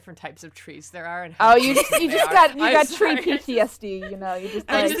all the different types of trees there are and how Oh, you got tree sorry. PTSD, you know. You just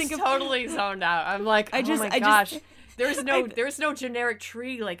I like, just totally zoned out. I'm like, oh my gosh. There's no generic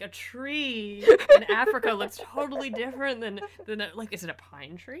tree. Like, a tree in Africa looks totally different than like, is it a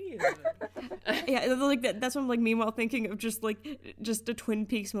pine tree? Yeah, like that's what I'm, like, meanwhile thinking of just a Twin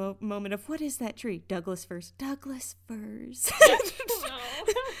Peaks moment of, what is that tree? Douglas firs. Douglas firs.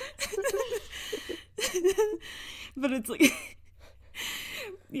 But it's like,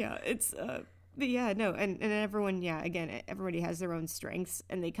 yeah, it's but yeah, no, and everyone, yeah, again, everybody has their own strengths,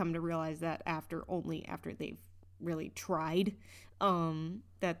 and they come to realize that after they've really tried,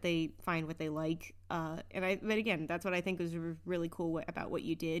 that they find what they like, but again, that's what I think was really cool about what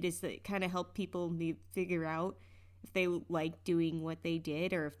you did, is that it kind of helped people figure out if they like doing what they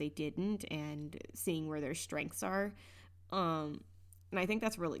did or if they didn't, and seeing where their strengths are. And I think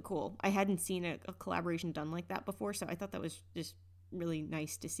that's really cool. I hadn't seen a collaboration done like that before, so I thought that was just really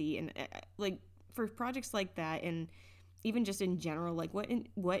nice to see. And like, for projects like that, and even just in general, like,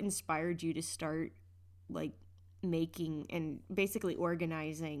 what inspired you to start, like, making and basically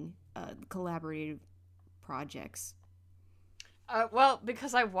organizing collaborative projects? Well,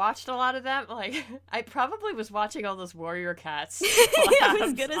 because I watched a lot of them. Like, I probably was watching all those Warrior Cats. I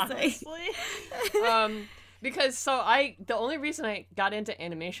was gonna say. Because the only reason I got into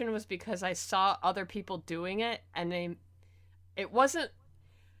animation was because I saw other people doing it, and it wasn't,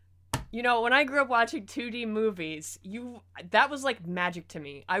 you know, when I grew up watching 2D movies, that was like magic to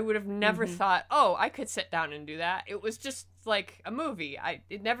me. I would have never thought, oh, I could sit down and do that. It was just like a movie.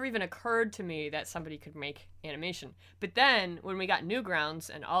 It never even occurred to me that somebody could make animation. But then when we got Newgrounds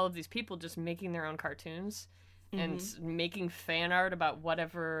and all of these people just making their own cartoons, and making fan art about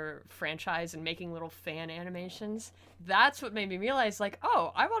whatever franchise and making little fan animations, that's what made me realize, like,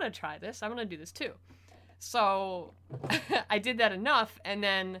 oh, I want to try this. I want to do this too. So I did that enough, and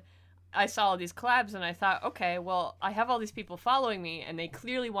then I saw all these collabs, and I thought, okay, well, I have all these people following me, and they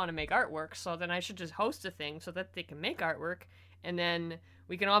clearly want to make artwork, so then I should just host a thing so that they can make artwork, and then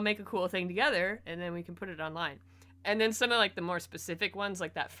we can all make a cool thing together, and then we can put it online. And then some of, like, the more specific ones,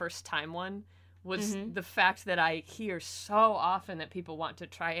 like that First Time one, was the fact that I hear so often that people want to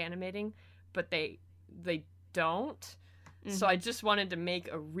try animating, but they don't. So I just wanted to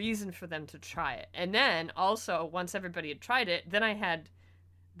make a reason for them to try it. And then also, once everybody had tried it, then I had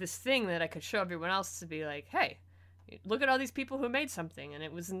this thing that I could show everyone else to be like, hey, look at all these people who made something, and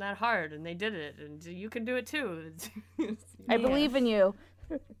it wasn't that hard, and they did it, and you can do it too. I believe in you.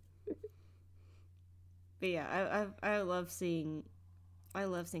 But yeah, I love seeing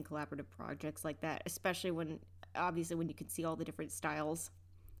collaborative projects like that, especially when you can see all the different styles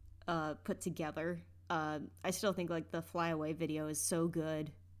put together. I still think, like, the Fly Away video is so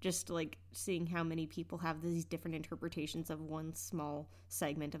good, just, like, seeing how many people have these different interpretations of one small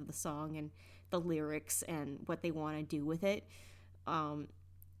segment of the song and the lyrics and what they want to do with it.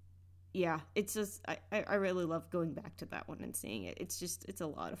 Yeah, it's just, I really love going back to that one and seeing it. It's a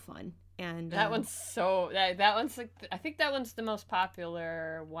lot of fun. And that one's that one's like, I think that one's the most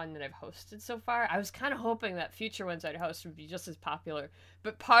popular one that I've hosted so far. I was kind of hoping that future ones I'd host would be just as popular,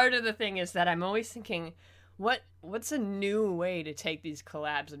 but part of the thing is that I'm always thinking, what's a new way to take these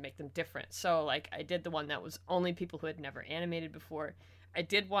collabs and make them different? So, like, I did the one that was only people who had never animated before. I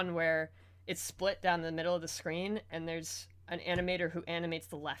did one where it's split down the middle of the screen, and there's an animator who animates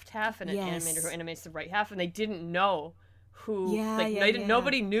the left half and an animator who animates the right half, and they didn't know who,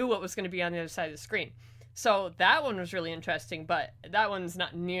 nobody knew what was going to be on the other side of the screen. So that one was really interesting, but that one's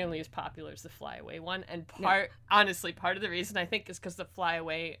not nearly as popular as the Fly Away one. And honestly, part of the reason I think is because the Fly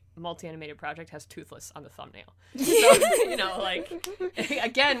Away multi-animated project has Toothless on the thumbnail. So, you know, like,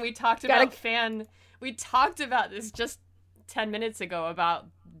 again, we talked about this just 10 minutes ago about,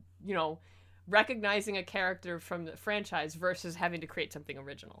 you know, recognizing a character from the franchise versus having to create something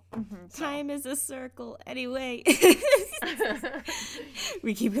original. Time is a circle anyway.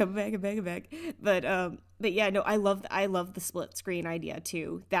 We keep coming back and back and back. But yeah, no, I love the split screen idea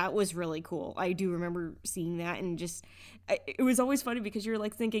too. That was really cool. I do remember seeing that, and just it was always funny because you're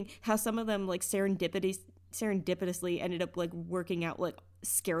like thinking how some of them like serendipitously ended up like working out like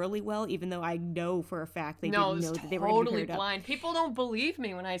scarily well, even though I know for a fact they didn't know that they were going to be paired up. Blind. People don't believe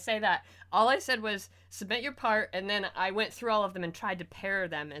me when I say that. All I said was submit your part, and then I went through all of them and tried to pair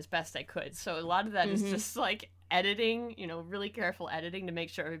them as best I could. So a lot of that is just like editing, you know, really careful editing to make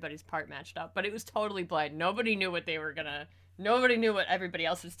sure everybody's part matched up. But it was totally blind. Nobody knew what nobody knew what everybody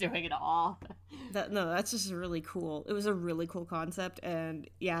else was doing at all. That's just really cool. It was a really cool concept, and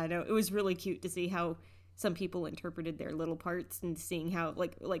yeah, I know it was really cute to see how some people interpreted their little parts and seeing how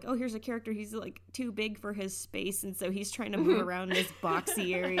like oh, here's a character, he's like too big for his space, and so he's trying to move around in this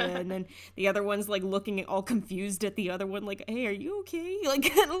boxy area, and then the other one's like looking all confused at the other one like, hey, are you okay?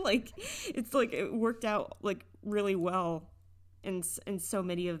 Like kind of like it's like it worked out like really well in so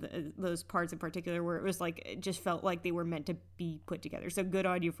many of those parts in particular, where it was like it just felt like they were meant to be put together. So good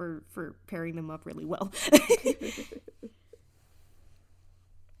on you for pairing them up really well.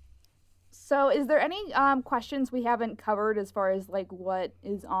 So is there any questions we haven't covered as far as like what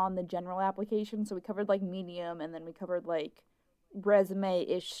is on the general application? So we covered like Medium, and then we covered like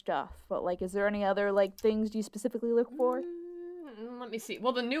resume-ish stuff, but like is there any other like things you specifically look for? Let me see.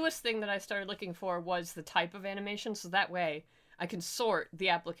 Well, the newest thing that I started looking for was the type of animation, so that way I can sort the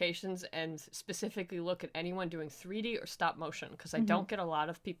applications and specifically look at anyone doing 3D or stop motion, because I don't get a lot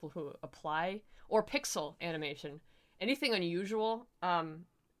of people who apply, or pixel animation. Anything unusual,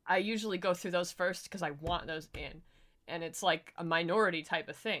 I usually go through those first because I want those in. And it's like a minority type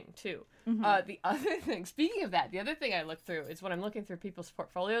of thing, too. The other thing, speaking of that, the other thing I look through is when I'm looking through people's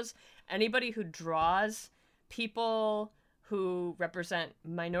portfolios, anybody who draws people who represent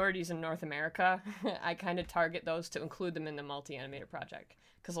minorities in North America, I kind of target those to include them in the multi-animator project.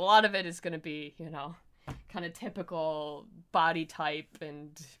 Because a lot of it is going to be, you know, kind of typical body type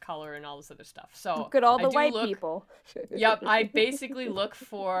and color and all this other stuff. So look at all the white people. Yep, I basically look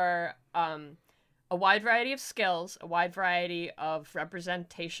for a wide variety of skills, a wide variety of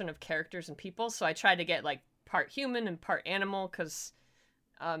representation of characters and people. So I try to get like part human and part animal, because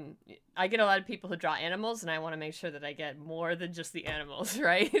I get a lot of people who draw animals, and I want to make sure that I get more than just the animals,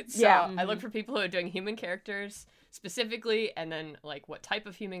 right? So I look for people who are doing human characters specifically, and then like what type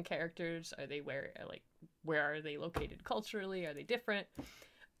of human characters are they, where are they located culturally, are they different,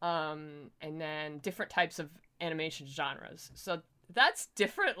 and then different types of animation genres. So that's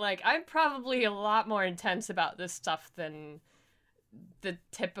different. Like I'm probably a lot more intense about this stuff than the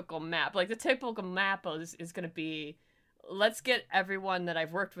typical map. Like the typical map is going to be, let's get everyone that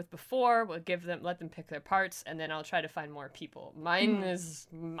I've worked with before, let them pick their parts, and then I'll try to find more people. Mine is,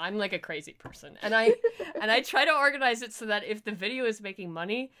 I'm like a crazy person. And I try to organize it so that if the video is making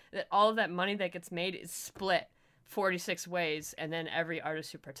money, that all of that money that gets made is split 46 ways, and then every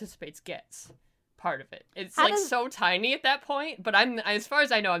artist who participates gets part of it. It's so tiny at that point, but as far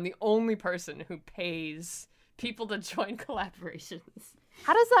as I know, I'm the only person who pays people to join collaborations.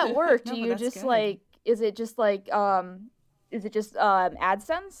 How does that work? Do you just good. like, is it just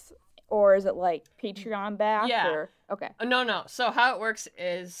AdSense, or is it like Patreon back? Yeah. Or? Okay. No. So how it works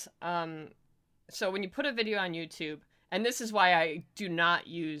is, so when you put a video on YouTube, and this is why I do not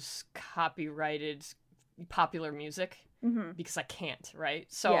use copyrighted popular music, because I can't, right?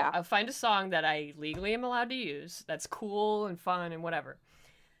 So I'll find a song that I legally am allowed to use, that's cool and fun and whatever.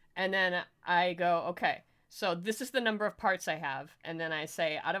 And then I go, okay, so this is the number of parts I have, and then I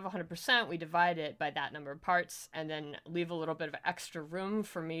say out of 100%, we divide it by that number of parts, and then leave a little bit of extra room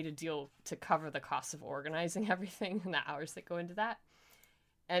for me to cover the cost of organizing everything and the hours that go into that.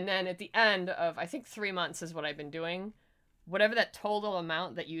 And then at the end of, I think 3 months is what I've been doing, whatever that total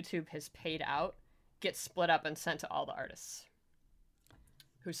amount that YouTube has paid out gets split up and sent to all the artists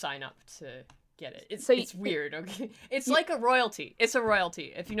who sign up to get it. It's weird, okay? It's like a royalty. It's a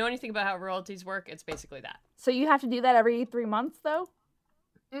royalty. If you know anything about how royalties work, it's basically that. So you have to do that every 3 months, though?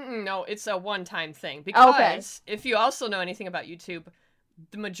 No, it's a one-time thing. Because if you also know anything about YouTube,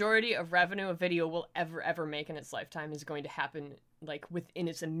 the majority of revenue a video will ever make in its lifetime is going to happen like within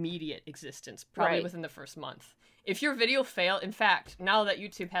its immediate existence, probably within the first month. If your video failed, in fact, now that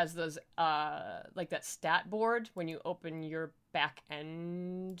YouTube has those like that stat board, when you open your back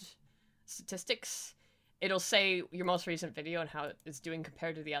end statistics, it'll say your most recent video and how it's doing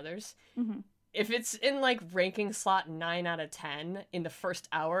compared to the others. if it's in like ranking slot 9 out of 10 in the first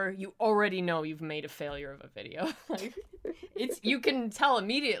hour, you already know you've made a failure of a video. Like, you can tell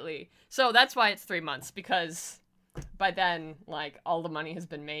immediately. So that's why it's 3 months, because by then, like, all the money has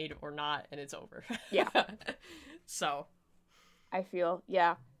been made or not, and it's over. Yeah. So I feel,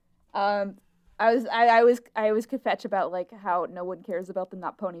 yeah. I was could fetch about like how no one cares about the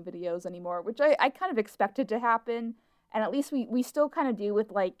Not Pony videos anymore, which I kind of expected to happen, and at least we still kind of do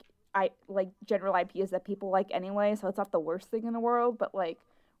with like general IPs that people like anyway, so it's not the worst thing in the world, but like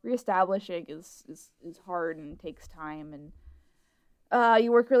reestablishing is hard and takes time, and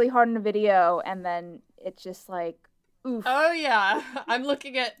you work really hard on a video and then it's just like, oof. Oh yeah, I'm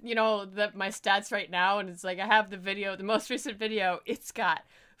looking at, you know, my stats right now, and it's like I have the most recent video, it's got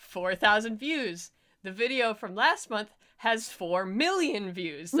 4,000 views. The video from last month has 4 million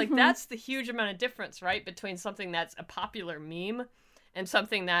views. Like, that's the huge amount of difference, right, between something that's a popular meme and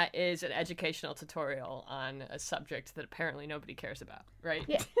something that is an educational tutorial on a subject that apparently nobody cares about, right?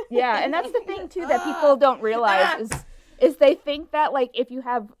 Yeah, and that's the thing too that people don't realize is they think that like if you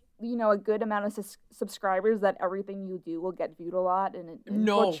have, you know, a good amount of subscribers, that everything you do will get viewed a lot, and it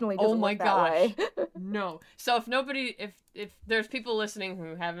unfortunately doesn't work that way. No. So if there's people listening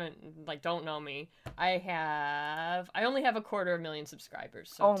who don't know me, I only have 250,000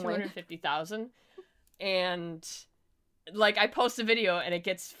 subscribers, so 250,000, and like I post a video and it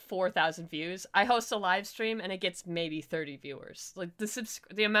gets 4,000 views. I host a live stream and it gets maybe 30 viewers. Like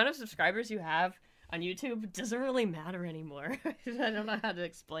the amount of subscribers you have on YouTube doesn't really matter anymore. I don't know how to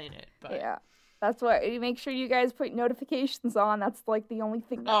explain it, but yeah, that's why you make sure you guys put notifications on. That's like the only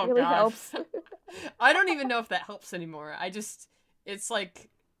thing that really helps. I don't even know if that helps anymore. It's like,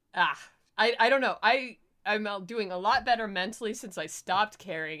 I don't know. I'm doing a lot better mentally since I stopped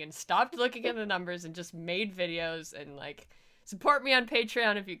caring and stopped looking at the numbers and just made videos, and like, support me on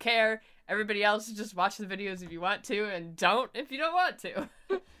Patreon if you care. Everybody else, just watch the videos if you want to, and don't if you don't want to.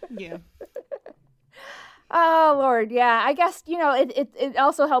 Yeah. Oh Lord, yeah. I guess, you know, it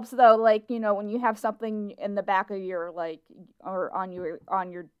also helps though, like, you know, when you have something in the back of your like or on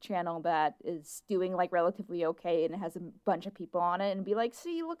your channel that is doing like relatively okay and it has a bunch of people on it, and be like,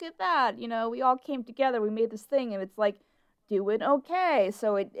 see, look at that, you know, we all came together, we made this thing, and it's like doing okay.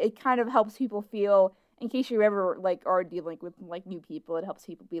 So it kind of helps people feel, in case you ever like are dealing with like new people, it helps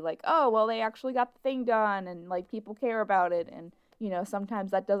people be like, oh well, they actually got the thing done, and like people care about it. And you know,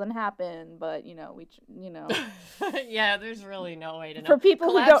 sometimes that doesn't happen, but you know, yeah, there's really no way to know. For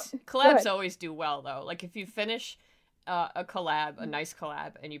people who don't, collabs always do well though. Like if you finish a collab, a nice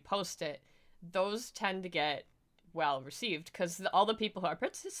collab, and you post it, those tend to get well received because all the people who are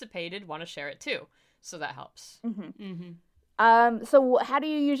participated want to share it too. So that helps. Mm-hmm. Mm-hmm. So how do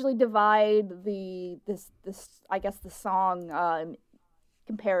you usually divide this I guess the song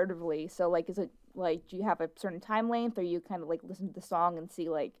comparatively? So like, is it like, do you have a certain time length, or you kind of like listen to the song and see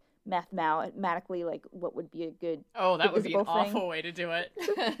like mathematically like what would be a good that would be an awful way to do it.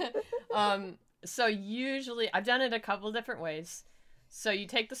 So usually I've done it a couple of different ways. So you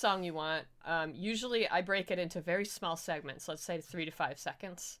take the song you want. Usually I break it into very small segments, let's say 3 to 5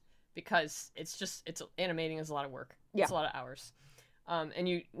 seconds, because it's animating is a lot of work. Yeah. It's a lot of hours.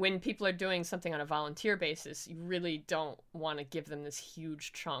 And when people are doing something on a volunteer basis, you really don't want to give them this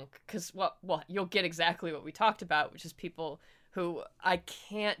huge chunk, because you'll get exactly what we talked about, which is people who, I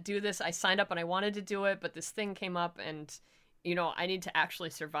can't do this. I signed up and I wanted to do it, but this thing came up, and you know, I need to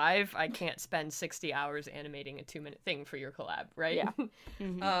actually survive. I can't spend 60 hours animating a 2-minute thing for your collab, right? Yeah.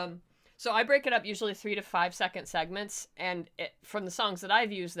 Mm-hmm. So I break it up usually 3 to 5 second segments, and from the songs that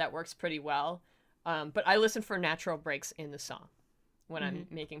I've used, that works pretty well. But I listen for natural breaks in the song when I'm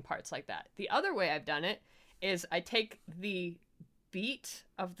making parts like that. The other way I've done it is I take the beat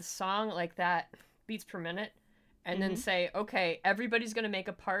of the song, like that, beats per minute, and then say, okay, everybody's going to make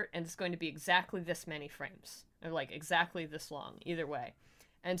a part, and it's going to be exactly this many frames, or like exactly this long, either way.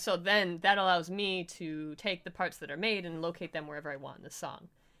 And so then that allows me to take the parts that are made and locate them wherever I want in the song.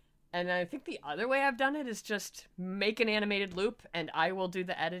 And I think the other way I've done it is just make an animated loop, and I will do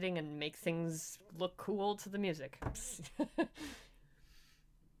the editing and make things look cool to the music.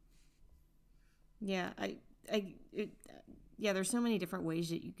 Yeah, there's so many different ways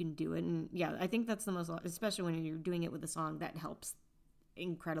that you can do it, and yeah, I think that's the most, especially when you're doing it with a song, that helps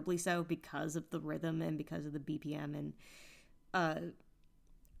incredibly so because of the rhythm and because of the BPM. And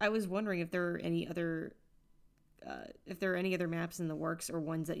I was wondering if there are any other maps in the works, or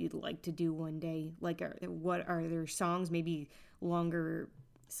ones that you'd like to do one day. Like, are there songs, maybe longer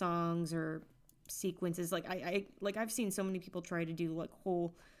songs or sequences? Like I've seen so many people try to do like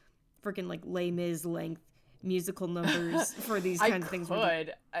whole freaking like Les Mis length musical numbers for these kind of things.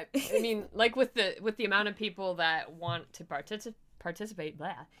 I mean, like with the amount of people that want to participate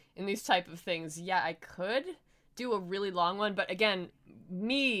in these type of things, yeah, I could do a really long one, but again,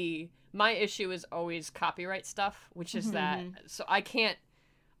 my issue is always copyright stuff, which is that, so I can't,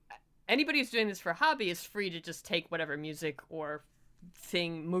 anybody who's doing this for a hobby is free to just take whatever music or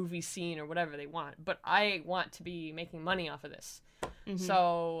thing, movie scene or whatever they want, but I want to be making money off of this.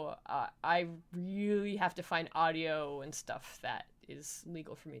 So I really have to find audio and stuff that is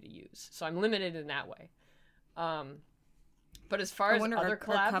legal for me to use. So I'm limited in that way. But as far as other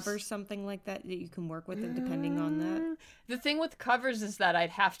collabs, covers something like that you can work with it depending on that. The thing with covers is that I'd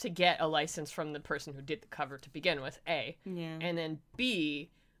have to get a license from the person who did the cover to begin with, A. Yeah. And then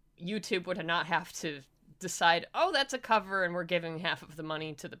B, YouTube would not have to decide, oh, that's a cover and we're giving half of the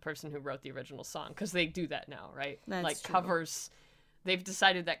money to the person who wrote the original song, because they do that now, right? That's like true. Covers, they've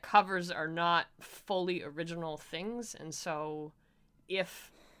decided that covers are not fully original things, and so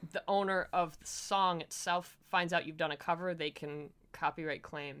if the owner of the song itself finds out you've done a cover, they can copyright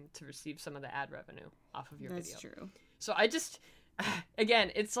claim to receive some of the ad revenue off of your video. That's true. So I just,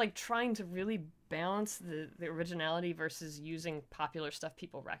 again, it's like trying to really balance the originality versus using popular stuff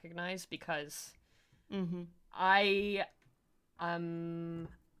people recognize, because I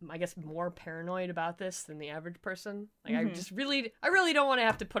guess more paranoid about this than the average person. Like I really don't want to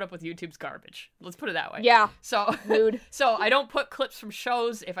have to put up with YouTube's garbage. Let's put it that way. Yeah. So Rude. So I don't put clips from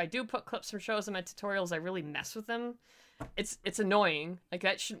shows. If I do put clips from shows in my tutorials, I really mess with them. It's annoying. Like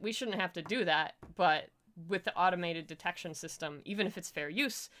we shouldn't have to do that, but with the automated detection system, even if it's fair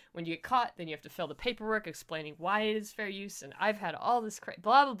use, when you get caught, then you have to fill the paperwork explaining why it is fair use, and I've had all this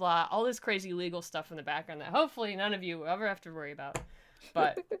blah blah blah, all this crazy legal stuff in the background that hopefully none of you will ever have to worry about.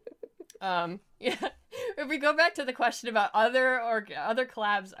 But yeah, if we go back to the question about other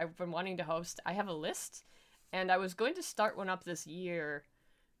collabs I've been wanting to host, I have a list, and I was going to start one up this year,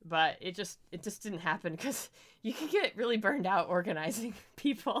 but it just didn't happen, because you can get really burned out organizing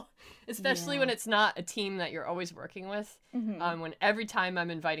people, especially when it's not a team that you're always working with. When every time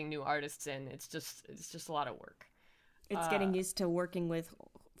I'm inviting new artists in, it's just a lot of work. It's getting used to working with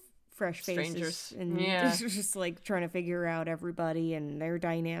fresh faces, strangers, and just like trying to figure out everybody and their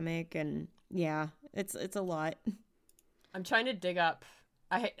dynamic, and it's a lot. I'm trying to dig up,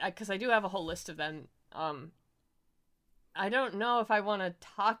 because I do have a whole list of them. I don't know if I want to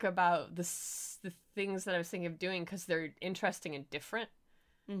talk about the things that I was thinking of doing, because they're interesting and different.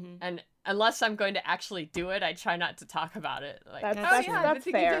 And unless I'm going to actually do it, I try not to talk about it. Like, that's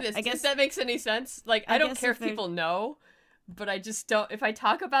fair. I guess that makes any sense. Like, I don't care if people know, but I just don't. If I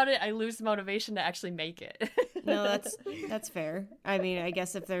talk about it, I lose the motivation to actually make it. No, that's fair. I mean, I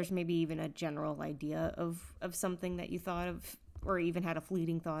guess if there's maybe even a general idea of something that you thought of, or even had a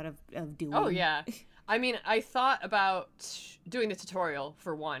fleeting thought of doing. Oh yeah. I mean, I thought about doing the tutorial,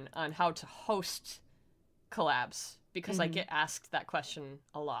 for one, on how to host collabs, because I get asked that question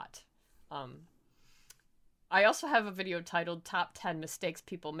a lot. I also have a video titled Top 10 Mistakes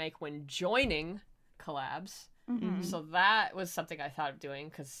People Make When Joining Collabs. So that was something I thought of doing,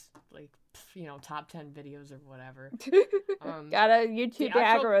 because, like, top 10 videos or whatever. Got a YouTube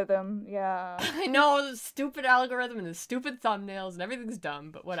algorithm, yeah. I know, the stupid algorithm and the stupid thumbnails and everything's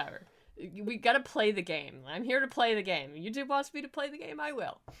dumb, but whatever. We gotta play the game. I'm here to play the game. YouTube wants me to play the game, I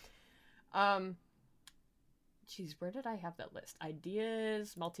will. Jeez, where did I have that list?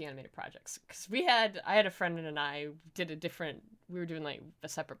 Ideas, multi-animated projects. Because I had a friend and I we were doing like a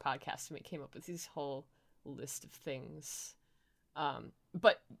separate podcast, and we came up with this whole list of things.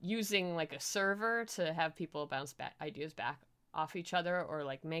 But using like a server to have people bounce back ideas back off each other, or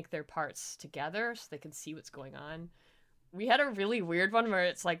like make their parts together so they can see what's going on. We had a really weird one where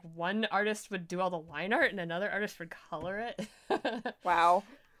it's like one artist would do all the line art and another artist would color it. Wow.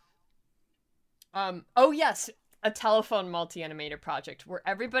 Oh yes, a telephone multi-animated project where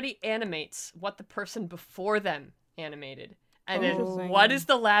everybody animates what the person before them animated. And then what is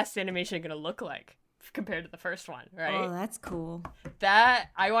the last animation going to look like compared to the first one, right? Oh, that's cool.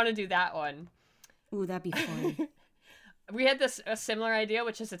 I want to do that one. Ooh, that'd be fun. We had a similar idea,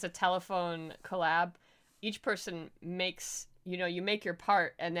 which is it's a telephone collab. Each person makes, you make your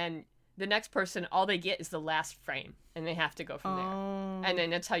part, and then the next person, all they get is the last frame, and they have to go from there. And then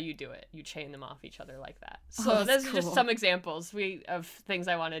that's how you do it. You chain them off each other like that. So those are just some examples of things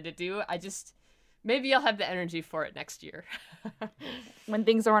I wanted to do. Maybe I'll have the energy for it next year. When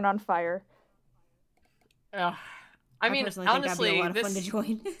things aren't on fire. I mean, honestly, think that'd be a lot of fun to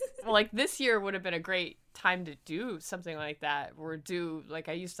join. like this year would have been a great time to do something like that or do, like,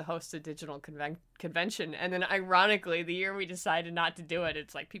 I used to host a digital convention, and then ironically the year we decided not to do it,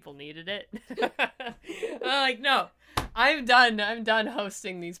 it's like people needed it. I'm like, no, I'm done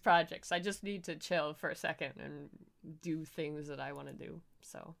hosting these projects. I just need to chill for a second and do things that I want to do.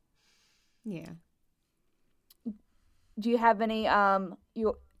 So Yeah. Do you have any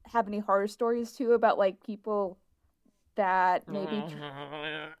horror stories too about like people that maybe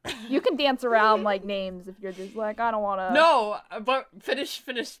you can dance around like names if you're just like, I don't want to. No, but finish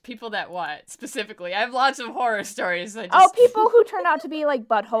people that what specifically? I have lots of horror stories. Oh, people who turn out to be like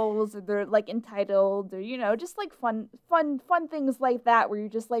buttholes, or they're like entitled, or just like fun things like that, where you're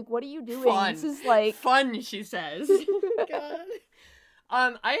just like, what are you doing? Fun. This is like fun, she says. God.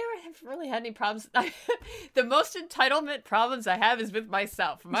 I haven't really had any problems. The most entitlement problems I have is with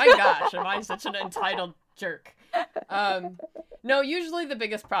myself. My gosh, am I such an entitled jerk? No, usually the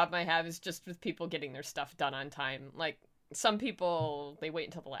biggest problem I have is just with people getting their stuff done on time. Like, some people, they wait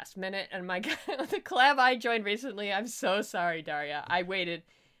until the last minute, and the collab I joined recently, I'm so sorry, Daria. I wanted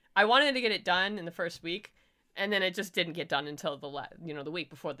to get it done in the first week, and then it just didn't get done until the week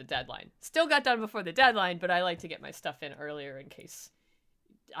before the deadline. Still got done before the deadline, but I like to get my stuff in earlier in case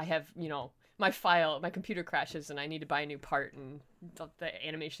I have, my computer crashes and I need to buy a new part and the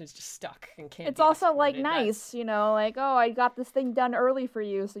animation is just stuck and can't. It's also like nice, like, oh, I got this thing done early for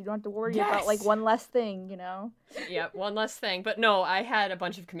you, so you don't have to worry about like one less thing, Yeah, one less thing. But no, I had a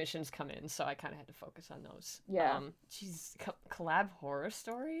bunch of commissions come in, so I kind of had to focus on those. Yeah. Collab horror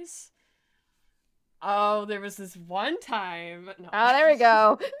stories. Oh, there was this one time. No. Oh, there we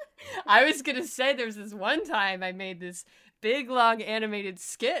go. I was gonna say there was this one time I made this big long animated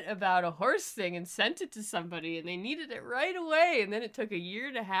skit about a horse thing and sent it to somebody, and they needed it right away, and then it took a year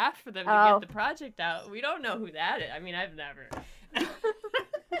and a half for them to get the project out. We don't know who that is. I mean, I've never.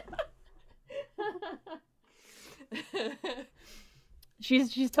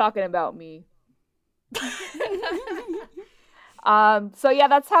 She's talking about me. So yeah,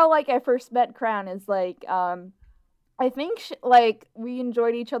 that's how like I first met Crown. Is like I think we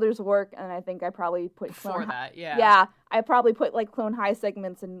enjoyed each other's work, and I think I probably put before that, yeah, I probably put like Clone High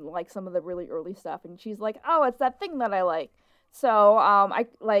segments and like some of the really early stuff, and she's like, oh, it's that thing that I like. So I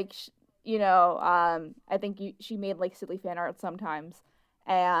like I think she made like silly fan art sometimes,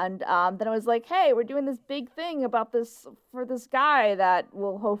 and then I was like, hey, we're doing this big thing about this for this guy that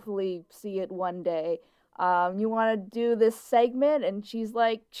will hopefully see it one day. You want to do this segment? And she's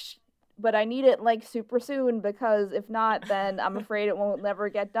like, but I need it like super soon, because if not, then I'm afraid it won't never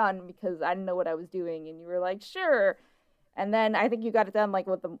get done, because I didn't know what I was doing. And you were like, sure. And then I think you got it done like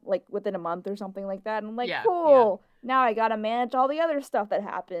within a month or something like that. And I'm like, cool. Yeah. Now I gotta manage all the other stuff that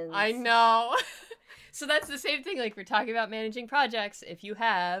happens. I know. So that's the same thing. Like, we're talking about managing projects. If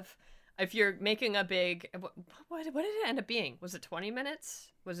you're making a big, what did it end up being? Was it 20 minutes?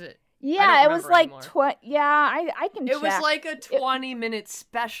 Was it? Yeah, it was like I can check. It was like a 20-minute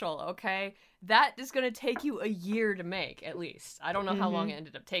special, okay? That is going to take you a year to make, at least. I don't know how long it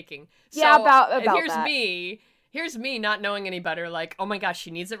ended up taking. Yeah, so, about Here's me not knowing any better, like, oh my gosh,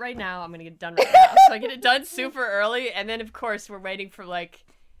 she needs it right now. I'm going to get it done right now. So I get it done super early, and then, of course, we're waiting for, like,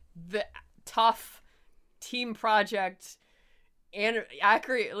 the tough team project,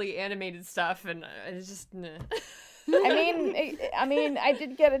 accurately animated stuff, and it's just, nah. I mean, I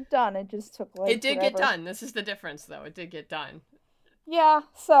did get it done. It just took like It did get done. This is the difference, though. It did get done. Yeah.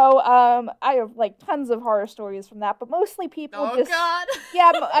 So, I have like tons of horror stories from that, but mostly people Oh God.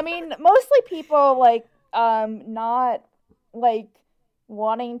 Yeah, I mean, mostly people like not like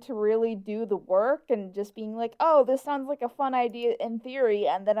wanting to really do the work and just being like, oh, this sounds like a fun idea in theory,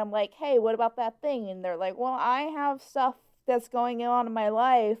 and then I'm like, hey, what about that thing? And they're like, well, I have stuff that's going on in my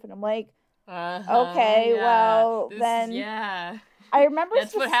life, and I'm like, okay, well, then... Yeah. I remember...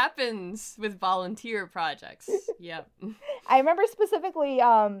 That's what happens with volunteer projects. Yep. I remember specifically,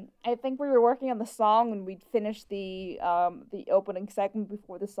 I think we were working on the song, and we'd finished the opening segment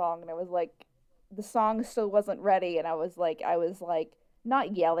before the song, and I was like, the song still wasn't ready, and I was like,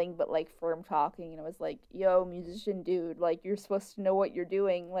 not yelling, but like firm talking, and I was like, yo, musician dude, like, you're supposed to know what you're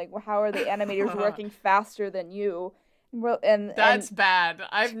doing. Like, how are the animators working faster than you? That's bad.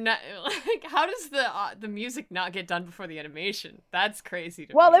 I've not like. How does the music not get done before the animation? That's crazy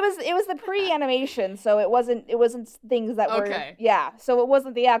to me. Well, it was the pre-animation, so it wasn't things that were so it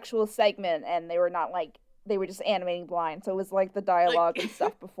wasn't the actual segment, and they were not like, they were just animating blind. So it was like the dialogue and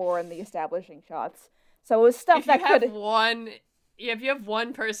stuff before and the establishing shots. So it was stuff that could if you have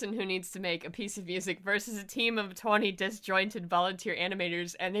one person who needs to make a piece of music versus a team of 20 disjointed volunteer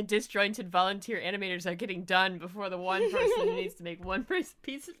animators, and the disjointed volunteer animators are getting done before the one person who needs to make one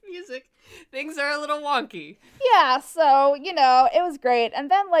piece of music, things are a little wonky. Yeah, so, you know, it was great. And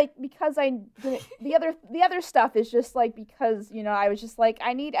then, like, because the other stuff is just, like, because, you know, I was just like,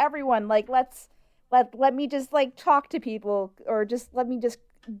 I need everyone, like, let me just, like, talk to people, or just let me just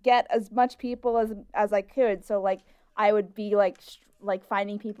get as much people as I could. So, like, I would be, like,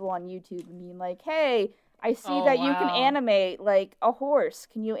 finding people on YouTube and being like, hey, I see that you can animate, like, a horse.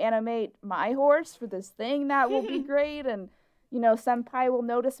 Can you animate my horse for this thing? That will be great. And, you know, Senpai will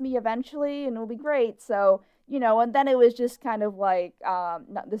notice me eventually, and it'll be great. So, you know, and then it was just kind of like,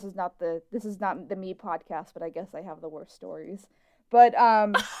 this is not the me podcast, but I guess I have the worst stories. But,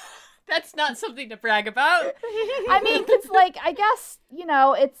 that's not something to brag about. I mean, 'cause, like, I guess, you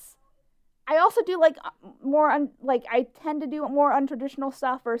know, I also do, like, I tend to do more untraditional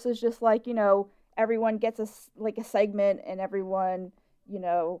stuff versus just, like, you know, everyone gets a segment and everyone, you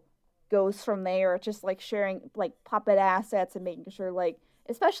know, goes from there. It's just, like, sharing, like, puppet assets and making sure, like,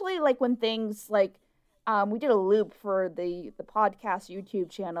 especially, like, when things, like, we did a loop for the podcast YouTube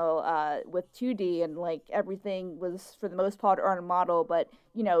channel with 2D, and, like, everything was, for the most part, on model, but,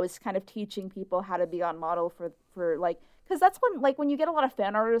 you know, it's kind of teaching people how to be on model for like, because that's when you get a lot of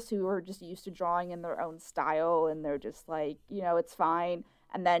fan artists who are just used to drawing in their own style, and they're just like, you know, it's fine,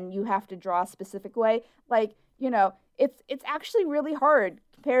 and then you have to draw a specific way, like, you know, it's actually really hard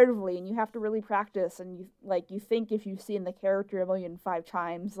comparatively, and you have to really practice, and you think if you've seen the character 1,000,005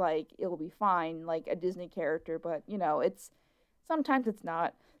 times, like, it'll be fine, like a Disney character, but, you know, sometimes it's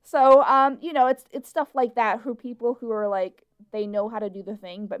not. So, you know, it's stuff like that for people who are, like, they know how to do the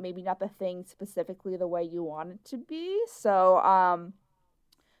thing, but maybe not the thing specifically the way you want it to be. So,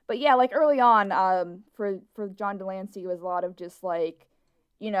 but yeah, like, early on, for John Delancey, it was a lot of just, like,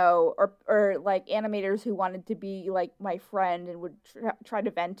 you know, or like, animators who wanted to be, like, my friend and would try to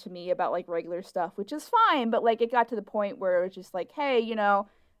vent to me about, like, regular stuff, which is fine, but, like, it got to the point where it was just like, hey, you know,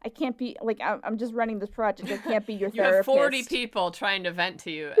 I can't be, like, I'm just running this project. I can't be your you therapist. You have 40 people trying to vent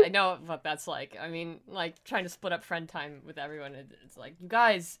to you. I know what that's like. I mean, like, trying to split up friend time with everyone. It's like, you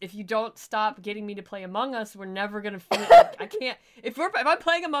guys, if you don't stop getting me to play Among Us, we're never going to finish. I can't. If I'm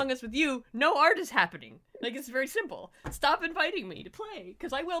playing Among Us with you, no art is happening. Like, it's very simple. Stop inviting me to play,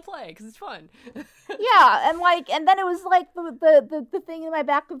 because I will play, because it's fun. Yeah, and then it was like the thing in my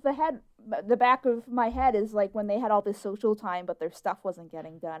back of my head is, like, when they had all this social time, but their stuff wasn't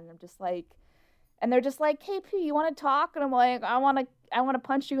getting done. And I'm just like, and they're just like, hey, P, you want to talk? And I'm like, I want to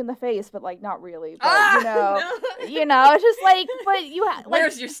punch you in the face, but, like, not really. But, you know, no. You know, it's just like, but you like,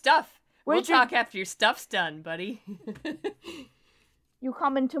 where's your stuff? We'll talk after your stuff's done, buddy. You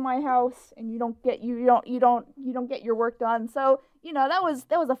come into my house and you don't get your work done. So, you know, that was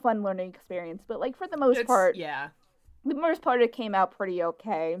a fun learning experience. But, like, for the most part, yeah, the most part it came out pretty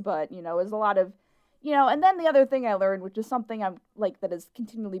okay. But, you know, it was a lot of, you know, and then the other thing I learned, which is something I'm, like, that is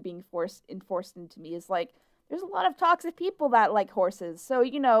continually being enforced into me, is, like, there's a lot of toxic people that like horses. So,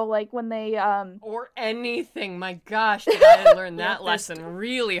 you know, like, when they or anything. My gosh, did I learn that lesson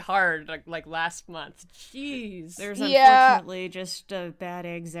really hard, like last month. Jeez. There's unfortunately just bad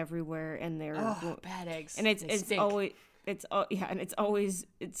eggs everywhere, and they're bad eggs. And it's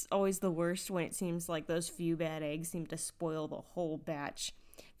always the worst when it seems like those few bad eggs seem to spoil the whole batch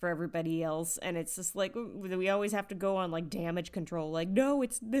for everybody else. And it's just like, we always have to go on, like, damage control, like, no,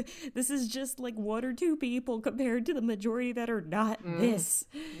 this is just like 1 or 2 people compared to the majority that are not this.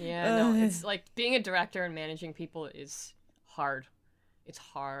 No, it's like being a director and managing people is hard. It's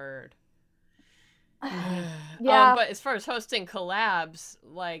hard. Yeah. But as far as hosting collabs,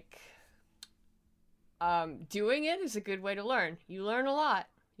 like, doing it is a good way to learn. You learn a lot.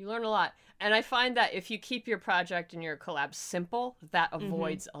 And I find that if you keep your project and your collab simple, that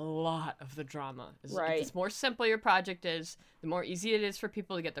avoids a lot of the drama. Right. If it's more simple your project is, the more easy it is for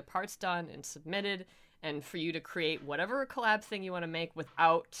people to get their parts done and submitted, and for you to create whatever collab thing you want to make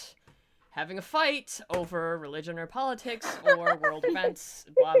without having a fight over religion or politics or world events,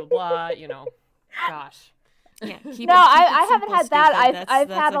 blah, blah, blah, you know. Gosh. Yeah, I haven't had that. I've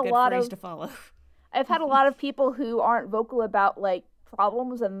had a a lot phrase of to follow. I've had a lot of people who aren't vocal about, like,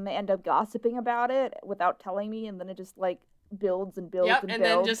 problems, and they end up gossiping about it without telling me, and then it just, like, builds and builds and builds.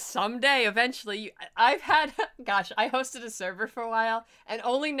 Then just someday, eventually, I hosted a server for a while, and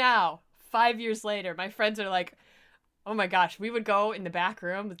only now, 5 years later, my friends are like, oh my gosh, we would go in the back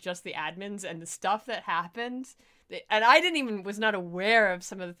room with just the admins, and the stuff that happened, and I was not aware of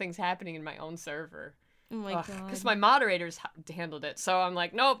some of the things happening in my own server. Oh my god. Because my moderators handled it, so I'm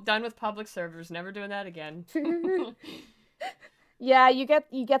like, nope, done with public servers, never doing that again. Yeah, you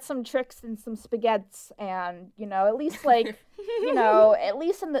get some tricks and some spaghettis, and at least like at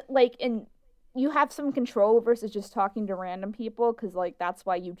least in the you have some control versus just talking to random people, because like that's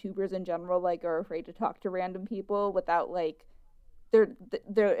why YouTubers in general like are afraid to talk to random people without like they're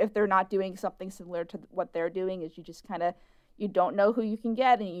if they're not doing something similar to what they're doing, is you just kind of you don't know who you can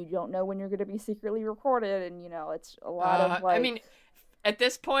get, and you don't know when you're going to be secretly recorded, and it's a lot of like. I mean, at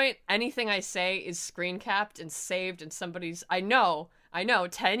this point, anything I say is screen capped and saved in somebody's. I know.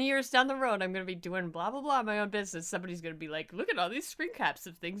 10 years down the road, I'm going to be doing blah, blah, blah, my own business. Somebody's going to be like, look at all these screen caps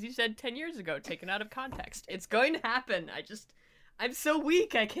of things you said 10 years ago, taken out of context. It's going to happen. I'm so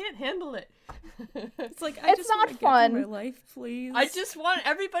weak. I can't handle it. It's like, it's not fun. My life, please. I just want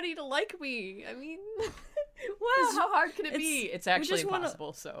everybody to like me. I mean, wow, how hard can it be? It's actually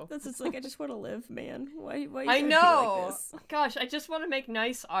impossible, so. It's like, I just want to live, man. Why I know. Like this? Gosh, I just want to make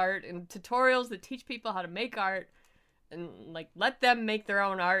nice art and tutorials that teach people how to make art. And like let them make their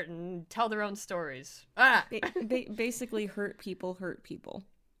own art and tell their own stories. Basically, hurt people.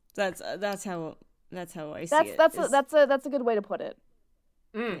 That's how I see it. That's a good way to put it.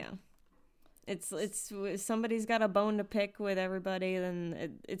 Yeah, it's somebody's got a bone to pick with everybody,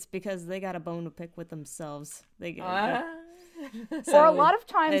 then it's because they got a bone to pick with themselves. Or a lot of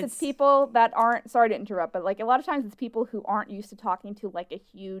times it's people that aren't. Sorry to interrupt, but like a lot of times it's people who aren't used to talking to like a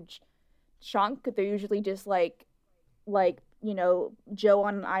huge chunk. They're usually just like Joe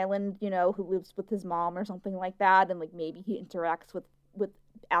on an island, who lives with his mom or something like that, and like maybe he interacts with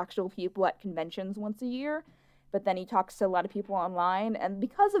actual people at conventions once a year, but then he talks to a lot of people online, and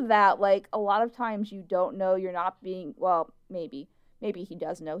because of that, like a lot of times you don't know, you're not being, well, maybe he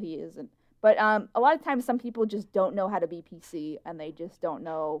does know he isn't, but a lot of times some people just don't know how to be PC, and they just don't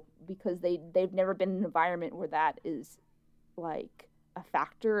know because they've never been in an environment where that is like a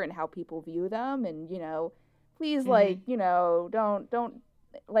factor in how people view them, and please, like, don't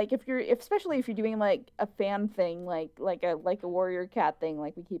like especially if you're doing like a fan thing, like a warrior cat thing,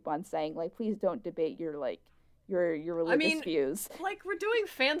 like we keep on saying, like, please don't debate your religious views. Like, we're doing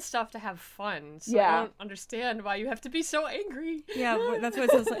fan stuff to have fun, so I don't understand why you have to be so angry. Yeah, that's what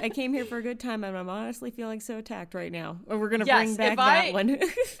it says. Like, I came here for a good time, and I'm honestly feeling so attacked right now. We're gonna bring back that one.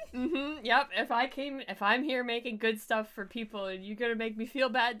 Yep. If I'm here making good stuff for people, and you're gonna make me feel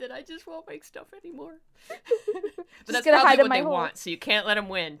bad, then I just won't make stuff anymore. But that's probably what they want. So you can't let them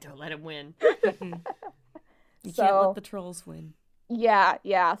win. Don't let them win. You can't let the trolls win.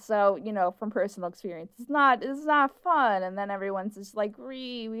 Yeah. So, from personal experience, it's not fun. And then everyone's just like,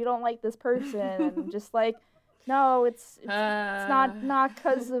 we don't like this person. And just like, no, it's not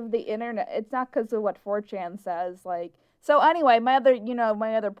because of the internet. It's not because of what 4chan says. Like, so anyway, my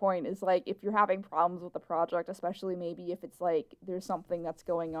other point is like, if you're having problems with the project, especially maybe if it's like there's something that's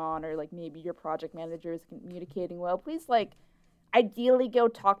going on, or like maybe your project manager is communicating well, please like ideally go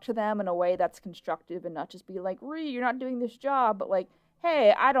talk to them in a way that's constructive and not just be like, you're not doing this job, but like,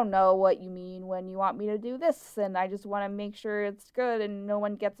 hey, I don't know what you mean when you want me to do this, and I just want to make sure it's good and no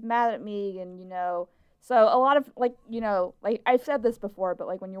one gets mad at me, and so a lot of like, like I've said this before, but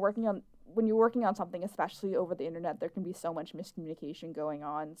like when you're working on something, especially over the internet, there can be so much miscommunication going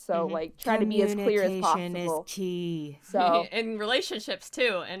on. So like try to be as clear as possible. Communication is key. So in relationships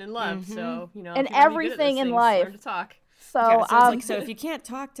too, and in love. So and everything in life. Learn to talk. So, so if you can't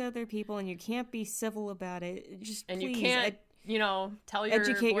talk to other people and you can't be civil about it, just and please, you can't, tell your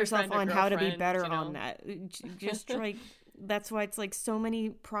educate yourself on how to be better on on that. Just like that's why it's like so many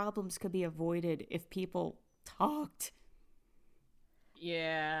problems could be avoided if people talked.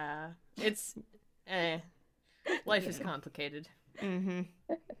 Yeah, it's life is complicated. Mm-hmm.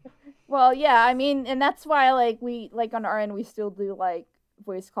 Well, yeah, I mean, and that's why we on our end we still do like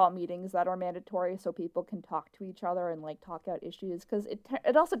voice call meetings that are mandatory so people can talk to each other and like talk out issues, because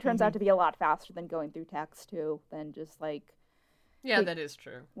it also turns out to be a lot faster than going through text too, than just like that is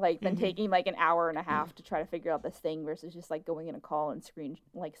true, like than taking like an hour and a half to try to figure out this thing versus just like going in a call and screen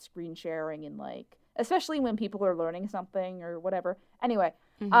sharing, and like especially when people are learning something or whatever. Anyway,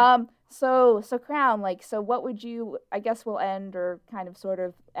 so Crown, like, so what would you, I guess we'll end or kind of sort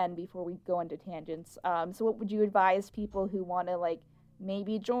of end before we go into tangents. So what would you advise people who want to like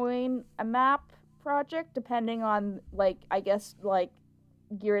maybe join a map project, depending on like, I guess like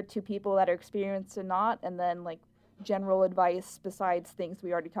gear it to people that are experienced and not, and then like general advice besides things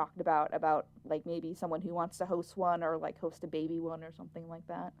we already talked about like maybe someone who wants to host one or like host a baby one or something like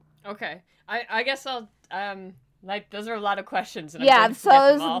that. Okay, I guess I'll like those are a lot of questions. And so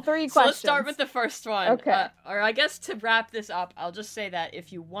those are 3 questions. So let's start with the first one. Okay. Or I guess to wrap this up, I'll just say that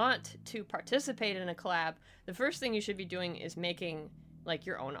if you want to participate in a collab, the first thing you should be doing is making like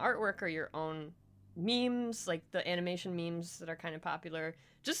your own artwork or your own memes, like the animation memes that are kind of popular,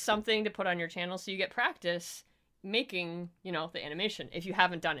 just something to put on your channel so you get practice making, you know, the animation if you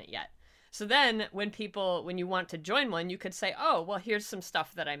haven't done it yet. So then when you want to join one, you could say, oh, well, here's some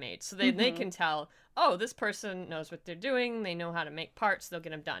stuff that I made. So they can tell, oh, this person knows what they're doing. They know how to make parts. They'll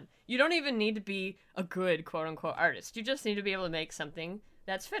get them done. You don't even need to be a good quote unquote artist. You just need to be able to make something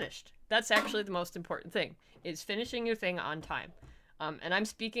that's finished. That's actually the most important thing, is finishing your thing on time. And I'm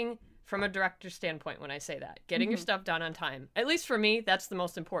speaking from a director's standpoint when I say that. Getting your stuff done on time. At least for me, that's the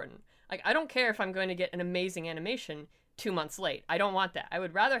most important. Like, I don't care if I'm going to get an amazing animation 2 months late. I don't want that. I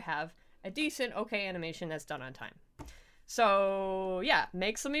would rather have a decent, okay animation that's done on time. So, yeah,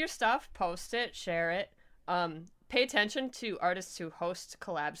 make some of your stuff, post it, share it. Pay attention to artists who host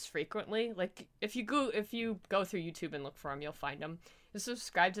collabs frequently. Like, if you go through YouTube and look for them, you'll find them. Just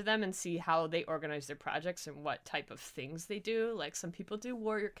subscribe to them and see how they organize their projects and what type of things they do. Like, some people do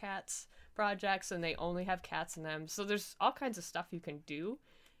warrior cats projects and they only have cats in them. So there's all kinds of stuff you can do.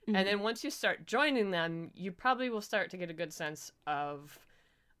 And then once you start joining them, you probably will start to get a good sense of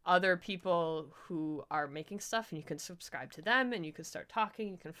other people who are making stuff, and you can subscribe to them and you can start talking.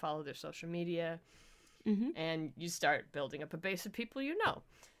 You can follow their social media, and you start building up a base of people you know.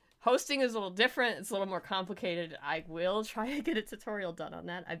 Hosting is a little different. It's a little more complicated. I will try to get a tutorial done on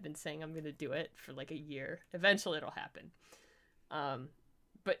that. I've been saying I'm going to do it for like a year. Eventually it'll happen.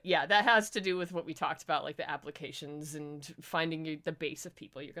 But yeah, that has to do with what we talked about, like the applications and finding the base of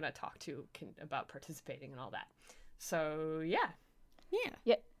people you're going to talk to about participating and all that. So yeah.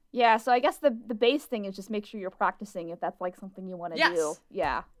 Yeah, so I guess the base thing is just make sure you're practicing if that's like something you want to do.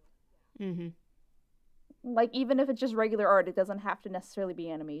 Yeah. Like, even if it's just regular art, it doesn't have to necessarily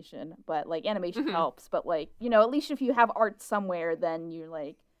be animation, but like animation helps. But like, you know, at least if you have art somewhere, then you're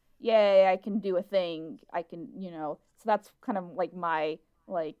like, yay, I can do a thing. I can, you know. So that's kind of like my,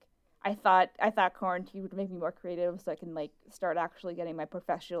 like, I thought quarantine would make me more creative so I can like start actually getting my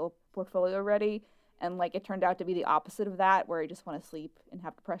professional portfolio ready. And, like, it turned out to be the opposite of that, where I just want to sleep and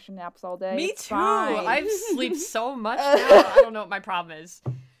have depression naps all day. Me too! I sleep so much now. I don't know what my problem is.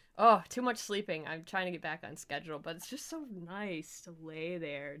 Oh, too much sleeping. I'm trying to get back on schedule, but it's just so nice to lay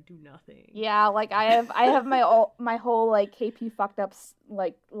there and do nothing. Yeah, like, I have my whole, like, KP fucked up,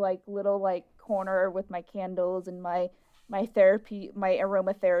 like little, like, corner with my candles and my therapy, my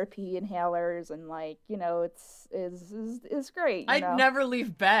aromatherapy inhalers, and like, you know, it's great. I'd never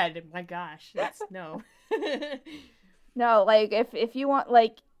leave bed. My gosh, no. No, like if you want,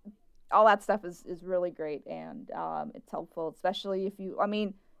 like, all that stuff is really great, and it's helpful, especially if you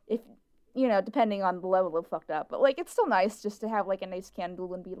know, depending on the level of fucked up. But like, it's still nice just to have like a nice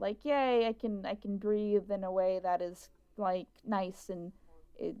candle and be like, yay, I can breathe in a way that is like nice and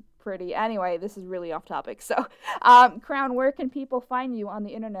pretty. Anyway, this is really off topic. So, Crown, where can people find you on the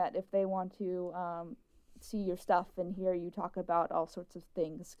internet if they want to see your stuff and hear you talk about all sorts of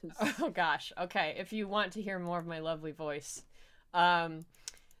things? Oh gosh, okay. If you want to hear more of my lovely voice, the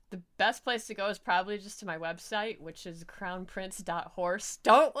best place to go is probably just to my website, which is crownprince.horse.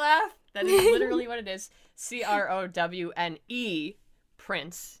 Don't laugh. That is literally what it is. CROWNE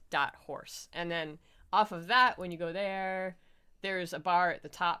prince.horse. And then off of that, when you go there, there's a bar at the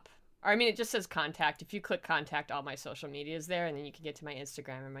top. Or, I mean, it just says contact. If you click contact, all my social media is there, and then you can get to my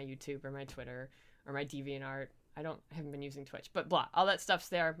Instagram or my YouTube or my Twitter or my DeviantArt. I haven't been using Twitch, but blah. All that stuff's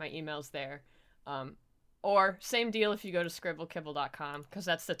there. My email's there. Or same deal if you go to scribbлекibble.com, because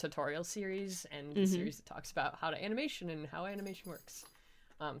that's the tutorial series and the series that talks about how to animation and how animation works.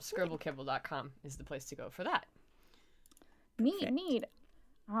 Scribbлекibble.com is the place to go for that. Neat.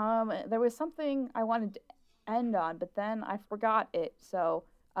 There was something I wanted to end on, but then I forgot it. So,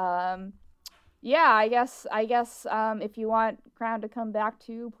 yeah, I guess if you want Crown to come back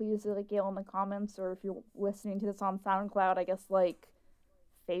to, please like yell in the comments, or if you're listening to this on SoundCloud, I guess like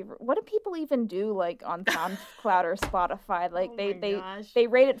favorite. What do people even do like on SoundCloud or Spotify? Like they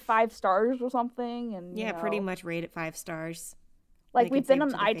rate it 5 stars or something, and yeah, pretty much rate it 5 stars. Like, we've been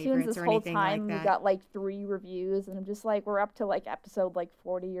on iTunes this whole time. We got like 3 reviews, and I'm just like, we're up to like episode like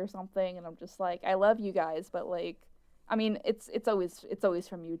 40 or something, and I'm just like, I love you guys, but like, I mean, it's always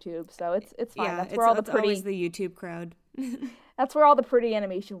from YouTube, so it's fine. Yeah, that's where all the pretty, always the YouTube crowd. That's where all the pretty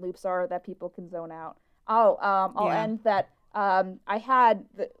animation loops are that people can zone out. I'll end that.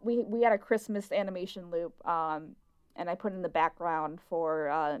 We had a Christmas animation loop, and I put in the background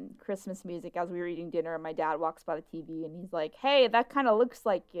for Christmas music as we were eating dinner, and my dad walks by the TV, and he's like, hey, that kind of looks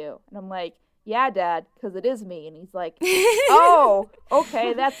like you. And I'm like, yeah, Dad, because it is me. And he's like, oh,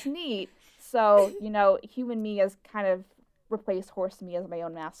 okay, that's neat. So, you know, human me has kind of replaced horse me as my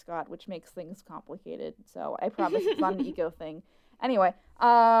own mascot, which makes things complicated. So I promise it's not an ego thing. Anyway,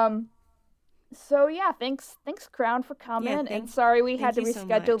 So yeah, thanks Crown for coming, and sorry we had to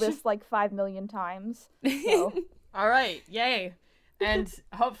reschedule this like 5 million times. So. All right, yay. And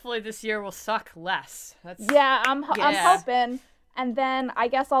hopefully this year will suck less. I'm hoping. And then I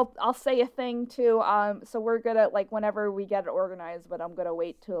guess I'll say a thing too. So we're gonna like whenever we get it organized, but I'm gonna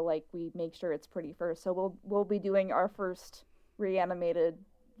wait till like we make sure it's pretty first. So we'll be doing our first reanimated.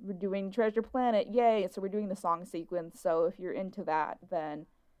 We're doing Treasure Planet, yay! So we're doing the song sequence. So if you're into that, then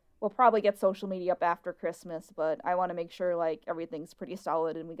we'll probably get social media up after Christmas. But I want to make sure like everything's pretty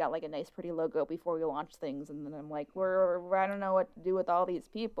solid and we got like a nice, pretty logo before we launch things. And then I'm like, I don't know what to do with all these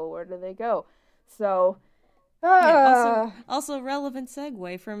people. Where do they go? So. Also relevant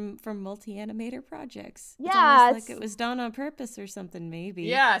segue from multi-animator projects. Yeah, it's like it was done on purpose or something, maybe.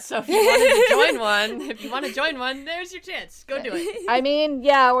 Yeah, so if you want to join one, there's your chance. Go do it. I mean,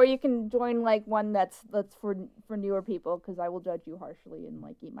 yeah, or you can join like one that's for newer people, because I will judge you harshly and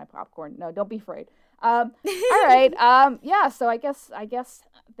like eat my popcorn. No, don't be afraid. All right. Yeah. So I guess.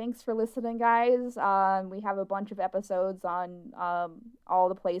 Thanks for listening, guys. We have a bunch of episodes on all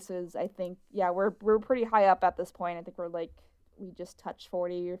the places. I think. Yeah, we're pretty high up at this point. I think we just touched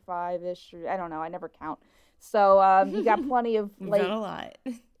 40 or 5-ish. Or, I don't know. I never count. So you got plenty of like. Not a lot.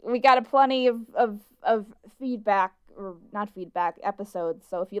 We got a plenty of feedback, or not feedback, episodes.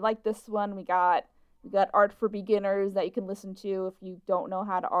 So if you like this one, we got art for beginners that you can listen to if you don't know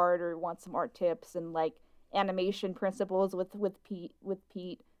how to art or want some art tips, and like animation principles with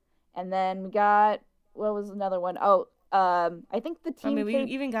Pete. And then we got, what was another one? I think the team. I mean, we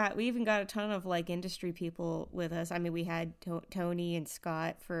even got a ton of like industry people with us. I mean, we had Tony and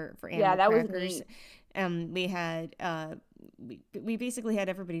Scott for Animal Crackers. Was neat. We had we basically had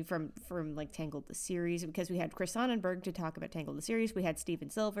everybody from like Tangled the series, because we had Chris Sonnenberg to talk about Tangled the series. We had Steven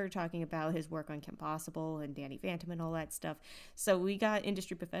Silver talking about his work on Kim Possible and Danny Phantom and all that stuff. So we got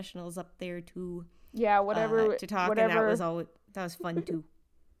industry professionals up there too. Yeah, whatever to talk, whatever. And that was fun too.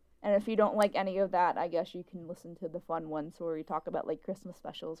 And if you don't like any of that, I guess you can listen to the fun ones where we talk about like Christmas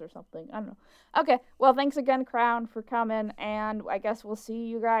specials or something. I don't know. Okay, well, thanks again, Crown, for coming, and I guess we'll see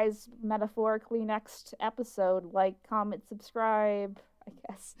you guys metaphorically next episode. Like, comment, subscribe, I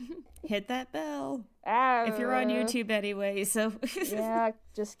guess. Hit that bell. If you're on YouTube anyway, so. Yeah,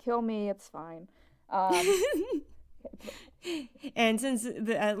 just kill me, it's fine. And since,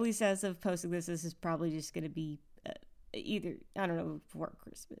 at least as of posting this is probably just going to be either, I don't know, before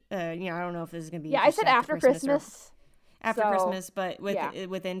Christmas. I don't know if this is going to be. Yeah, I said after Christmas. After Christmas, but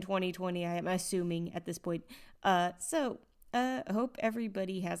within 2020, I am assuming at this point. I hope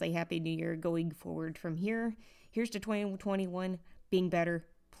everybody has a happy new year going forward from here. Here's to 2021 being better,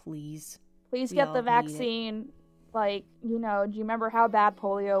 please. Please get the vaccine. Like, do you remember how bad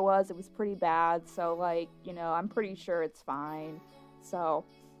polio was? It was pretty bad. So, I'm pretty sure it's fine. So,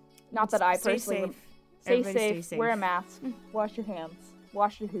 not that I personally. Stay safe. Wear a mask. Wash your hands.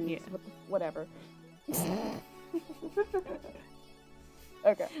 Wash your hooves. Yeah. Whatever.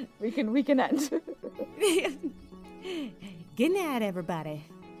 Okay, we can end. Good night, everybody.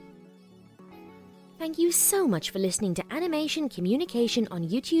 Thank you so much for listening to Animation Communication on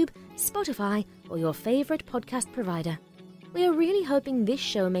YouTube, Spotify, or your favorite podcast provider. We are really hoping this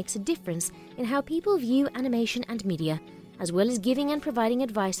show makes a difference in how people view animation and media, as well as giving and providing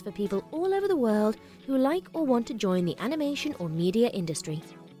advice for people all over the world who like or want to join the animation or media industry.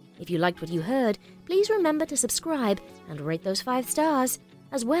 If you liked what you heard, please remember to subscribe and rate those 5 stars,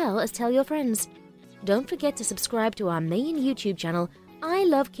 as well as tell your friends. Don't forget to subscribe to our main YouTube channel, I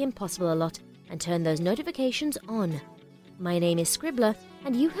Love Kim Possible a Lot, and turn those notifications on. My name is Scribbler,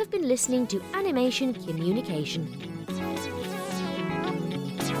 and you have been listening to Animation Communication.